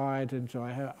with pride and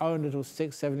joy. Her own little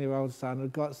 6, 7-year-old son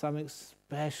had got something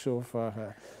special for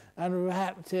her and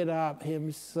wrapped it up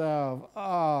himself.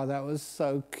 Oh, that was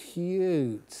so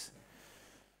cute.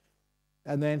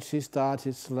 And then she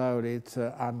started slowly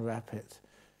to unwrap it.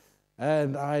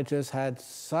 And I just had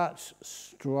such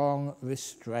strong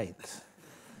restraint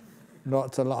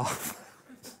not to laugh,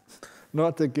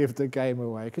 not to give the game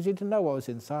away, because you didn't know what was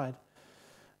inside.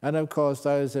 And of course,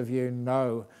 those of you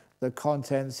know the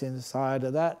contents inside.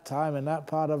 At that time, in that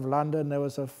part of London, there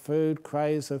was a food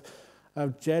craze of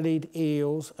jellied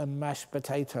eels and mashed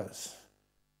potatoes.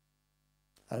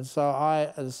 And so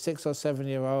I, as a 6 or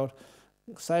 7-year-old,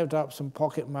 saved up some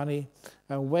pocket money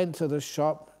and went to the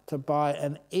shop to buy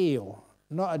an eel,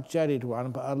 not a jellied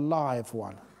one, but a live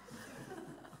one.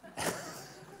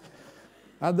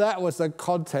 And that was the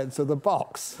contents of the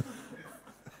box,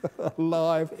 a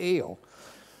live eel.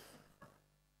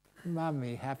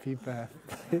 Mummy, happy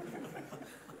birthday.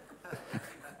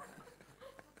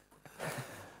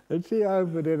 And she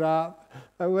opened it up,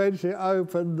 and when she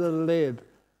opened the lid,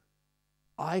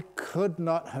 I could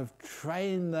not have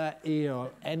trained that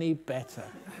eel any better.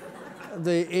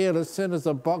 The eel, as soon as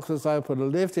the box was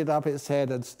open, lifted up its head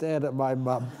and stared at my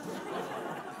mum.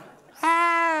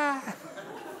 Ah!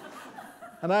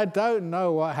 And I don't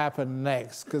know what happened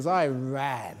next, because I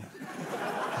ran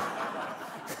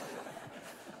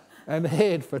and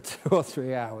hid for 2 or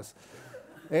 3 hours.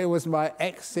 It was my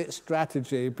exit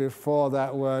strategy before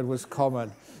that word was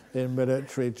common in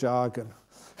military jargon.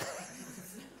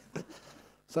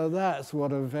 So that's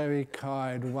what a very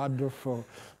kind, wonderful,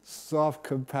 soft,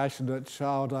 compassionate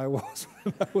child I was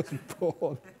when I was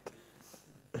born.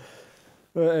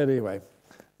 But anyway,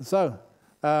 so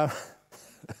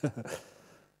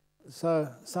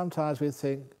sometimes we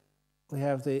think we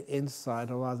have the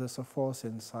insight, or rather it's a false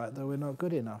insight, that we're not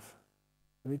good enough.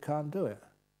 We can't do it.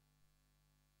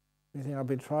 We think, I've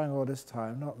been trying all this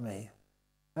time, not me.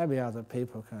 Maybe other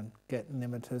people can get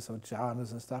nimittas or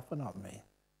jhanas and stuff, but not me.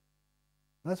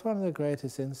 That's one of the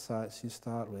greatest insights you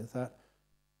start with, that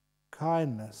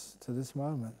kindness to this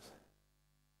moment.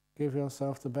 Give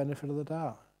yourself the benefit of the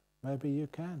doubt. Maybe you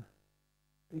can.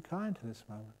 Be kind to this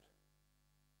moment.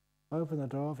 Open the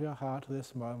door of your heart to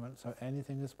this moment so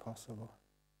anything is possible.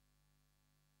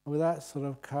 And with that sort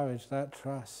of courage, that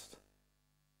trust,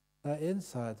 that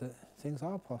insight that things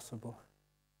are possible.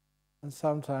 And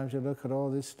sometimes you look at all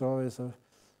these stories of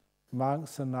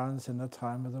monks and nuns in the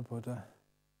time of the Buddha,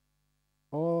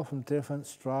 all from different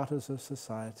stratas of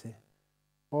society,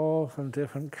 all from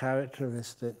different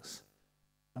characteristics,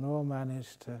 and all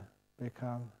managed to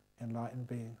become enlightened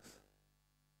beings.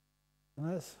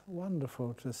 And that's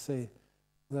wonderful to see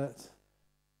that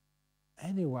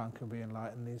anyone can be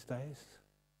enlightened these days.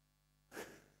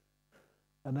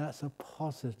 And that's a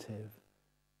positive,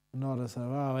 not as though,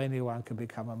 oh, anyone can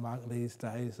become a monk these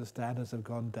days, the standards have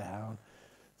gone down.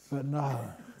 But no.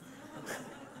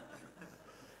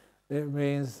 It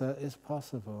means that it's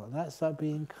possible. And that's like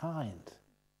being kind.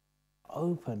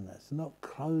 Openness, not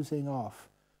closing off,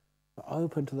 but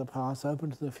open to the past, open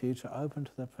to the future, open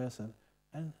to the present,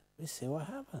 and we see what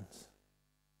happens.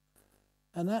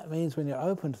 And that means when you're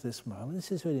open to this moment,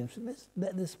 this is really interesting, let's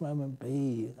let this moment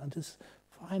be and just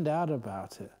find out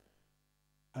about it.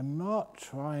 And not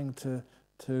trying to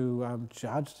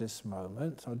judge this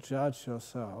moment or judge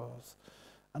yourselves.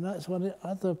 And that's one of the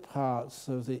other parts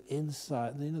of the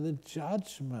insight, the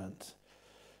judgment.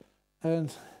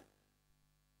 And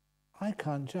I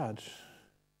can't judge.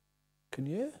 Can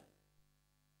you?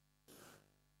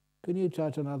 Can you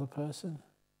judge another person?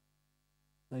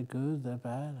 They're good, they're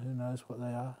bad, who knows what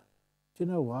they are? Do you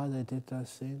know why they did those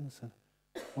things? And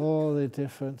all the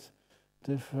different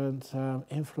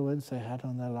influence they had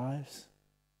on their lives,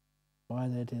 why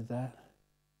they did that.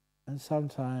 And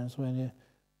sometimes when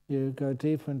you go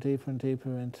deeper and deeper and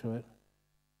deeper into it,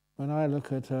 when I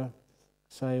look at,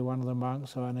 say, one of the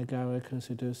monks or anagarikas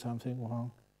who do something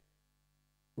wrong?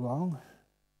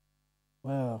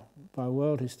 Well, by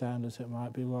worldly standards it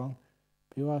might be wrong.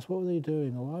 But you ask, what were they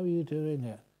doing, or why were you doing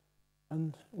it?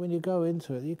 And when you go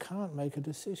into it, you can't make a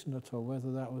decision at all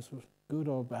whether that was good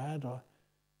or bad, or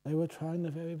they were trying the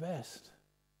very best.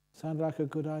 Sounded like a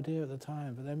good idea at the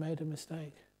time, but they made a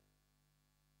mistake.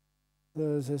 There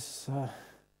was this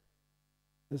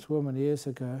woman years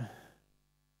ago.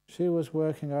 She was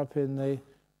working up in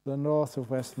the north of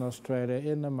Western Australia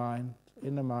in the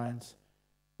mines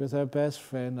with her best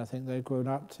friend. I think they'd grown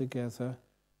up together,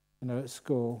 at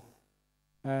school,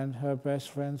 and her best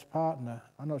friend's partner.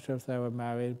 I'm not sure if they were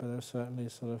married, but they were certainly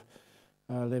sort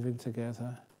of living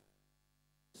together.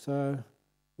 So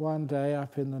one day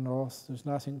up in the north, there's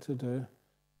nothing to do,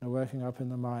 working up in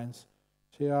the mines.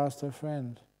 She asked her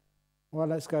friend, well,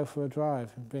 let's go for a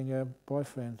drive and bring your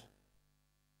boyfriend.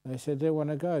 They said they didn't want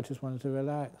to go, just wanted to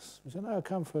relax. She said, no,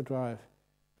 come for a drive.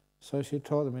 So she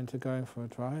talked them into going for a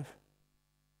drive.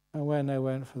 And when they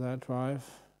went for that drive,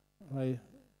 the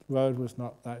road was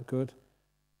not that good,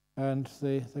 and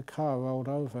the car rolled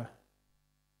over.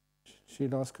 She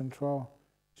lost control.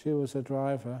 She was a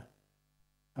driver.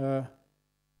 Her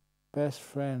best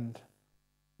friend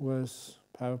was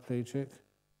paraplegic,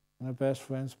 and her best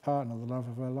friend's partner, the love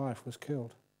of her life, was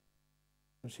killed.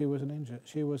 But she wasn't injured.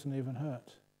 She wasn't even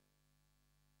hurt.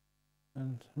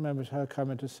 And I remember her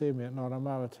coming to see me at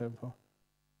Nodamara Temple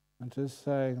and just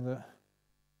saying that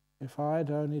if I'd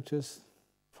only just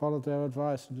followed their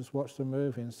advice and just watched the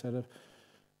movie instead of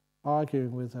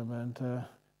arguing with them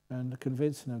and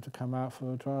convincing them to come out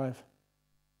for a drive,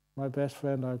 my best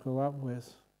friend I grew up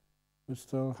with would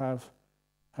still have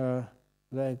her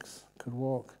legs, could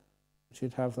walk.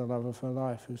 She'd have the love of her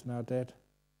life, who's now dead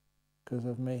because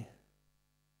of me.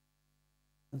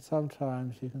 And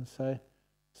sometimes you can say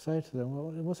to them,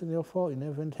 well, it wasn't your fault, you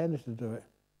never intended to do it.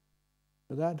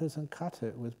 But that doesn't cut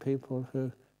it with people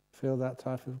who feel that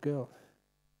type of guilt.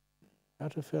 You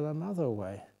have to feel another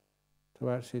way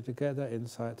to get that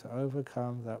insight, to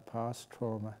overcome that past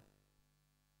trauma.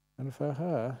 And for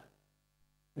her,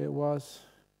 it was,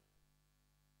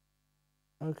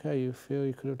 okay, you feel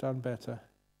you could have done better.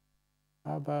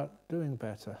 How about doing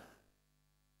better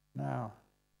now?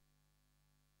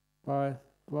 By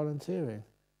volunteering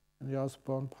in the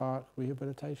Osborne Park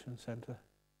Rehabilitation Centre.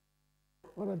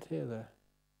 Volunteer there.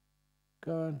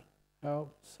 Go and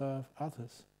help serve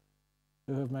others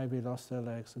who have maybe lost their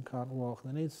legs and can't walk.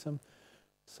 They need some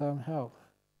help.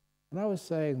 And I was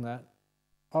saying that,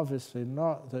 obviously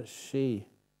not that she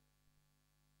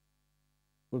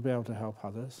would be able to help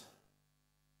others,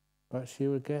 but she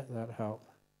would get that help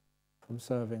from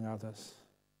serving others,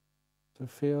 to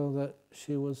feel that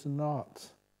she was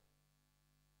not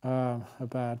a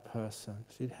bad person.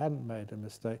 She hadn't made a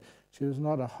mistake. She was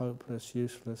not a hopeless,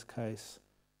 useless case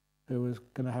who was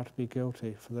going to have to be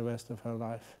guilty for the rest of her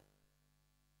life.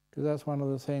 Because that's one of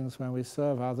the things when we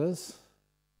serve others,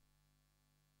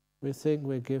 we think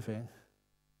we're giving,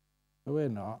 but we're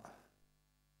not.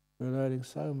 We're learning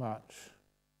so much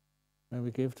when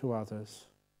we give to others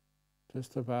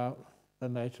just about the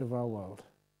nature of our world,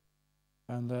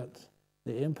 and that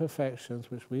the imperfections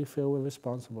which we feel we're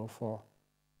responsible for,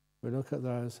 we look at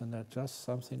those and they're just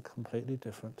something completely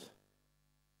different.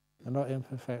 They're not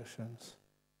imperfections.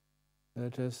 They're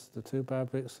just the two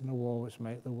bad bricks in the wall which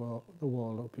make the wall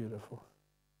look beautiful.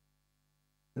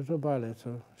 Little by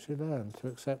little, she learned to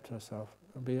accept herself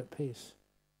and be at peace,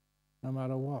 no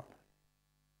matter what.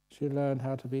 She learned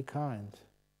how to be kind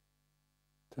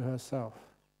to herself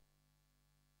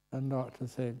and not to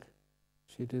think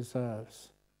she deserves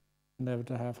never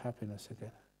to have happiness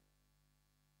again.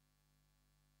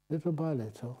 Little by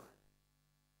little,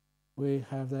 we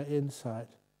have that insight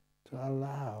to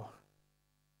allow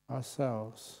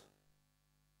ourselves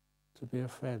to be a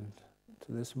friend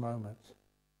to this moment,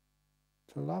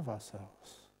 to love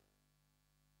ourselves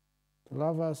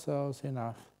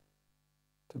enough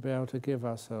to be able to give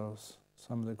ourselves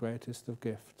some of the greatest of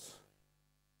gifts.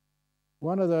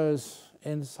 One of those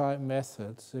insight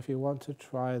methods, if you want to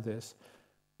try this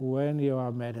when you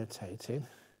are meditating,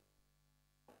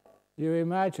 you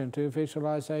imagine 2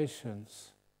 visualizations.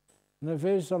 And the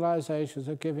visualizations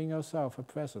are giving yourself a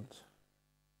present.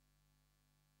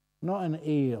 Not an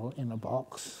eel in a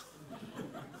box.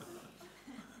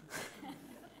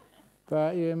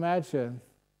 But you imagine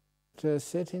just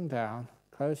sitting down,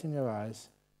 closing your eyes,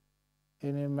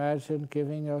 and imagine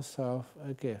giving yourself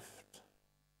a gift.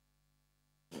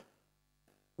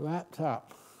 Wrapped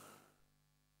up.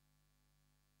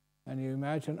 And you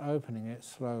imagine opening it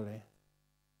slowly,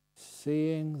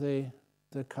 seeing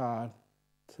the card,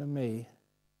 to me,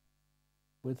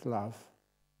 with love,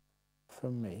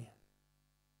 from me.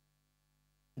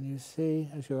 And you see,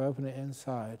 as you open it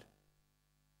inside,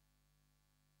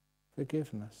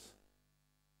 forgiveness.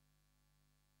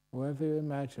 Wherever you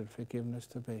imagine forgiveness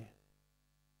to be,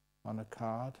 on a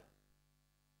card,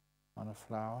 on a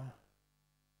flower,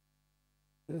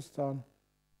 just on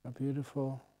a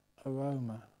beautiful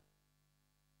aroma.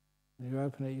 When you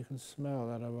open it, you can smell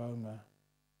that aroma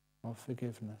of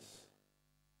forgiveness.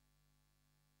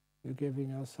 you're giving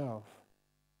yourself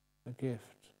a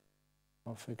gift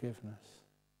of forgiveness.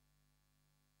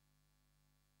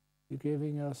 You're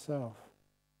giving yourself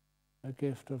a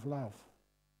gift of love.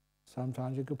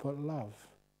 Sometimes you could put love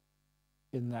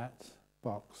in that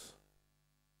box.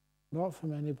 Not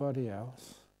from anybody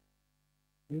else.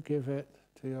 You give it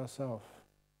to yourself.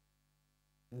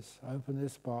 Just open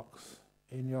this box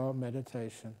in your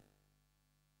meditation.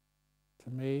 To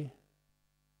me,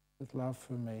 with love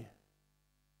for me.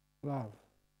 Love.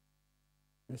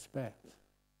 Respect.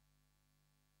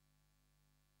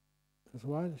 Because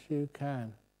once you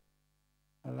can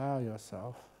allow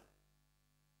yourself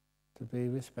to be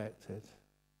respected,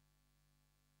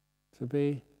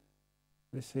 to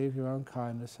receive your own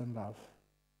kindness and love,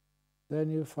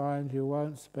 then you find you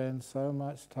won't spend so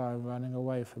much time running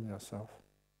away from yourself.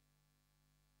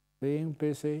 Being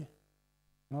busy,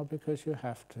 not because you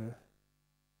have to,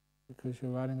 because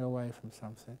you're running away from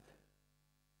something.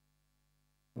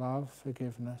 Love,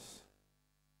 forgiveness,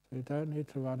 so you don't need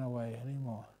to run away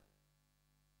anymore.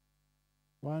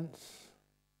 Once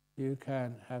you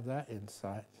can have that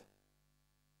insight,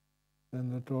 then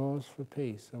the doors for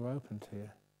peace are open to you.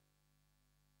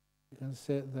 You can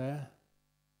sit there,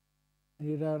 and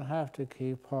you don't have to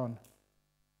keep on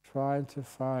trying to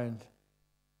find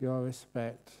your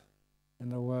respect in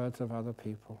the words of other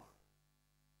people.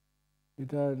 You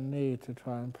don't need to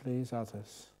try and please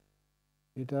others.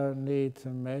 You don't need to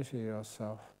measure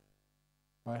yourself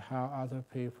by how other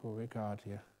people regard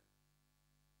you,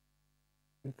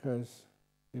 because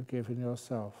you've given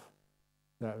yourself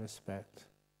that respect.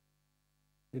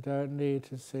 You don't need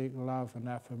to seek love and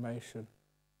affirmation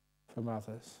from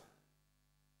others.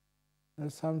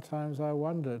 And sometimes I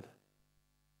wondered,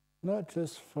 not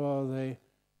just for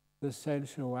the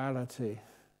sensuality,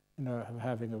 of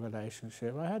having a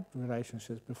relationship. I had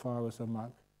relationships before I was a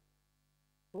monk.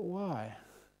 But why?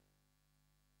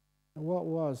 And what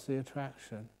was the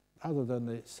attraction, other than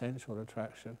the sensual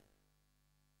attraction?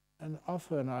 And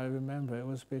often I remember it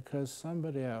was because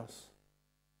somebody else,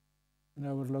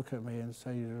 would look at me and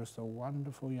say, "You're just a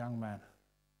wonderful young man."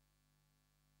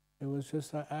 It was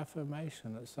just that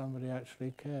affirmation that somebody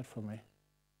actually cared for me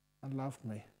and loved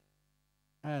me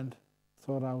and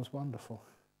thought I was wonderful.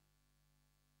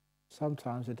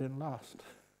 Sometimes it didn't last.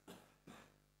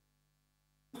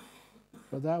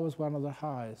 But that was one of the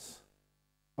highs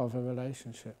of a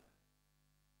relationship.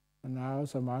 And now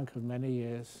as a monk of many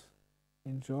years,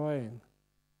 enjoying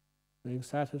being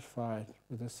satisfied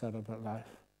with a celibate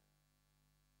life,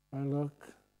 I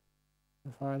look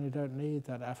and find you don't need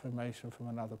that affirmation from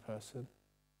another person,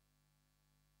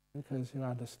 because you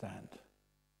understand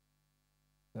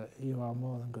that you are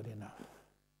more than good enough.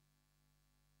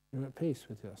 You're at peace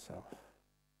with yourself.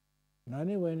 And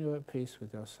only when you're at peace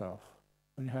with yourself,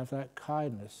 when you have that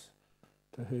kindness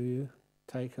to who you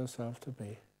take yourself to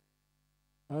be,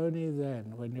 only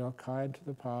then, when you're kind to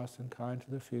the past and kind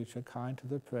to the future, kind to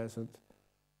the present,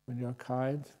 when you're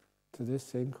kind to this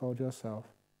thing called yourself,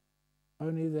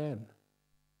 only then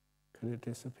can it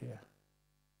disappear.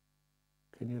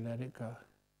 Can you let it go?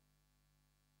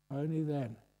 Only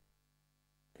then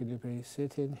can you be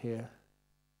sitting here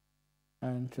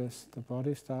and just the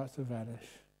body starts to vanish,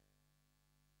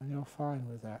 and you're fine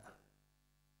with that.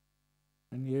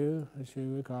 And you, as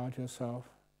you regard yourself,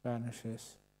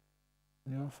 vanishes,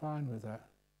 and you're fine with that.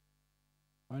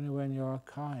 Only when you're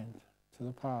kind to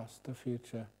the past, the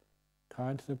future,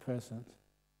 kind to the present,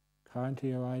 kind to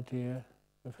your idea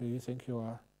of who you think you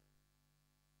are,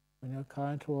 when you're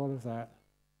kind to all of that,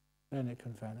 then it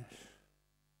can vanish.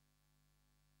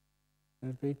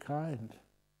 And be kind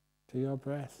to your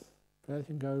breath. Breath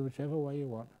can go whichever way you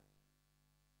want.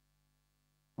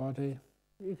 Body,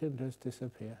 you can just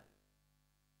disappear.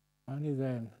 Only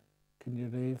then can you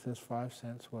leave this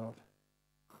five-sense world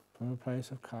from a place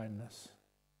of kindness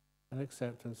and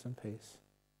acceptance and peace.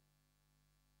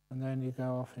 And then you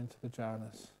go off into the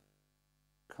jhanas.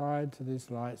 Kind to these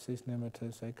lights, these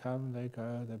nimittas, they come, they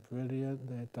go, they're brilliant,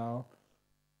 they're dull.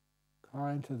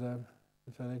 Kind to them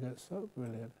until they get so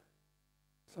brilliant,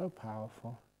 so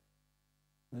powerful,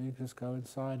 that you just go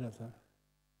inside of them.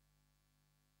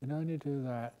 You can only do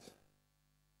that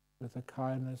with a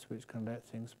kindness which can let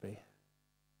things be.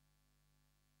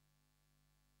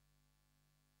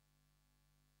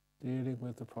 Dealing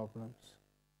with the problems,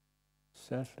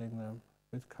 settling them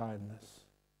with kindness,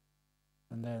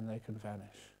 and then they can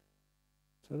vanish.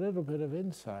 It's a little bit of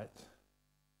insight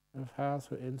of how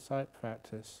through insight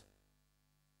practice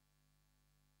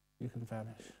you can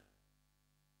vanish,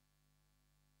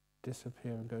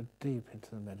 disappear and go deep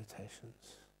into the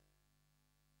meditations.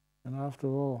 And after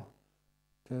all,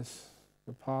 just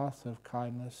the path of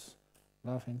kindness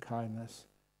loving kindness.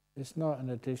 It's not an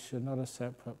addition, not a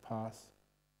separate path.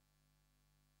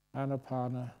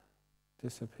 Anapana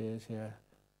disappears here,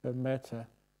 but metta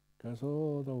goes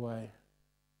all the way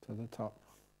to the top.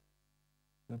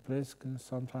 The bliss can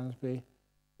sometimes be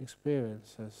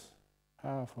experienced as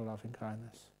powerful loving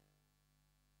kindness.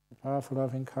 The powerful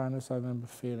loving kindness I remember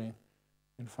feeling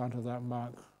in front of that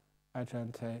monk,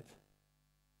 Ajahn,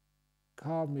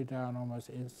 calmed me down almost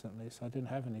instantly, so I didn't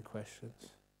have any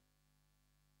questions.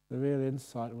 The real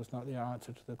insight was not the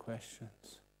answer to the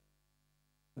questions.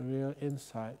 The real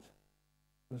insight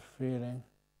was feeling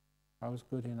I was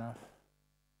good enough,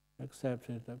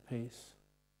 accepted, at peace.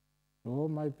 All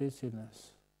my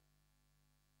busyness,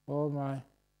 all my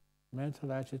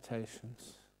mental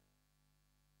agitations,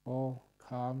 all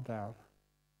calmed down,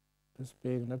 just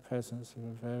being in the presence of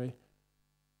a very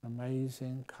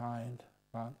amazing, kind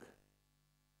monk,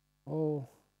 all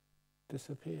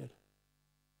disappeared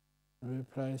and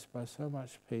replaced by so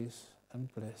much peace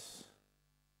and bliss.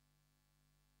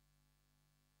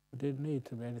 I didn't need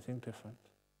to be anything different.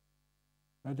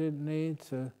 I didn't need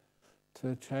to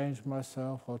change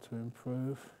myself or to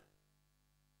improve.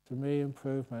 To me,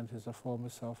 improvement is a form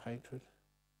of self-hatred,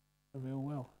 of ill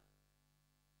will.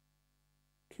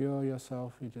 Cure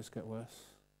yourself, you just get worse.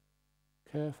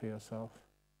 Care for yourself,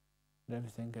 and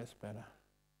everything gets better.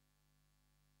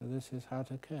 So this is how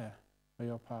to care for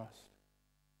your past.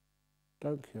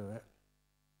 Don't cure it.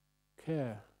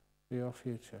 Care for your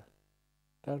future.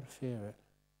 Don't fear it.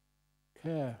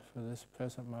 Care for this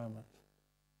present moment.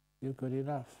 You're good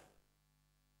enough.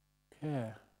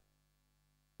 Care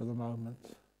for the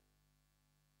moment,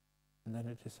 and then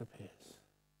it disappears.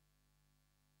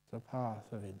 It's a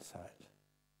path of insight.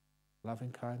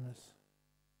 Loving kindness,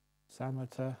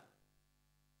 samatha,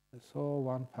 it's all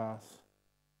one path,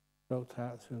 built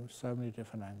out through so many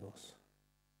different angles.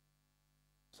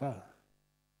 So,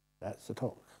 that's the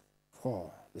talk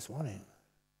for this morning.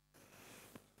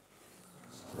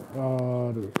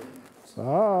 Sadhu,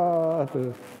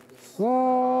 sadhu, sadhu.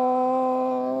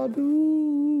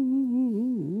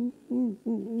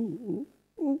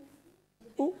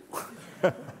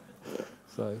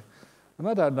 So, and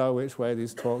I don't know which way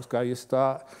these talks go. You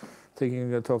start thinking you're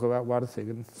going to talk about one thing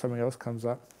and something else comes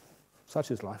up. Such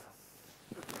is life.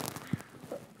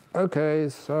 Okay,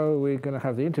 so we're going to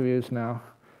have the interviews now.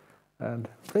 And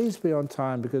please be on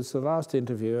time, because the last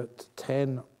interview at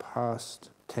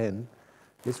 10:10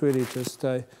 is really just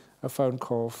a phone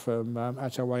call from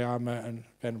Ajahn and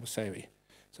Venerable Munisara.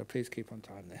 So please keep on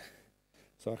time there,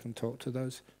 so I can talk to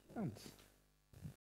those nuns.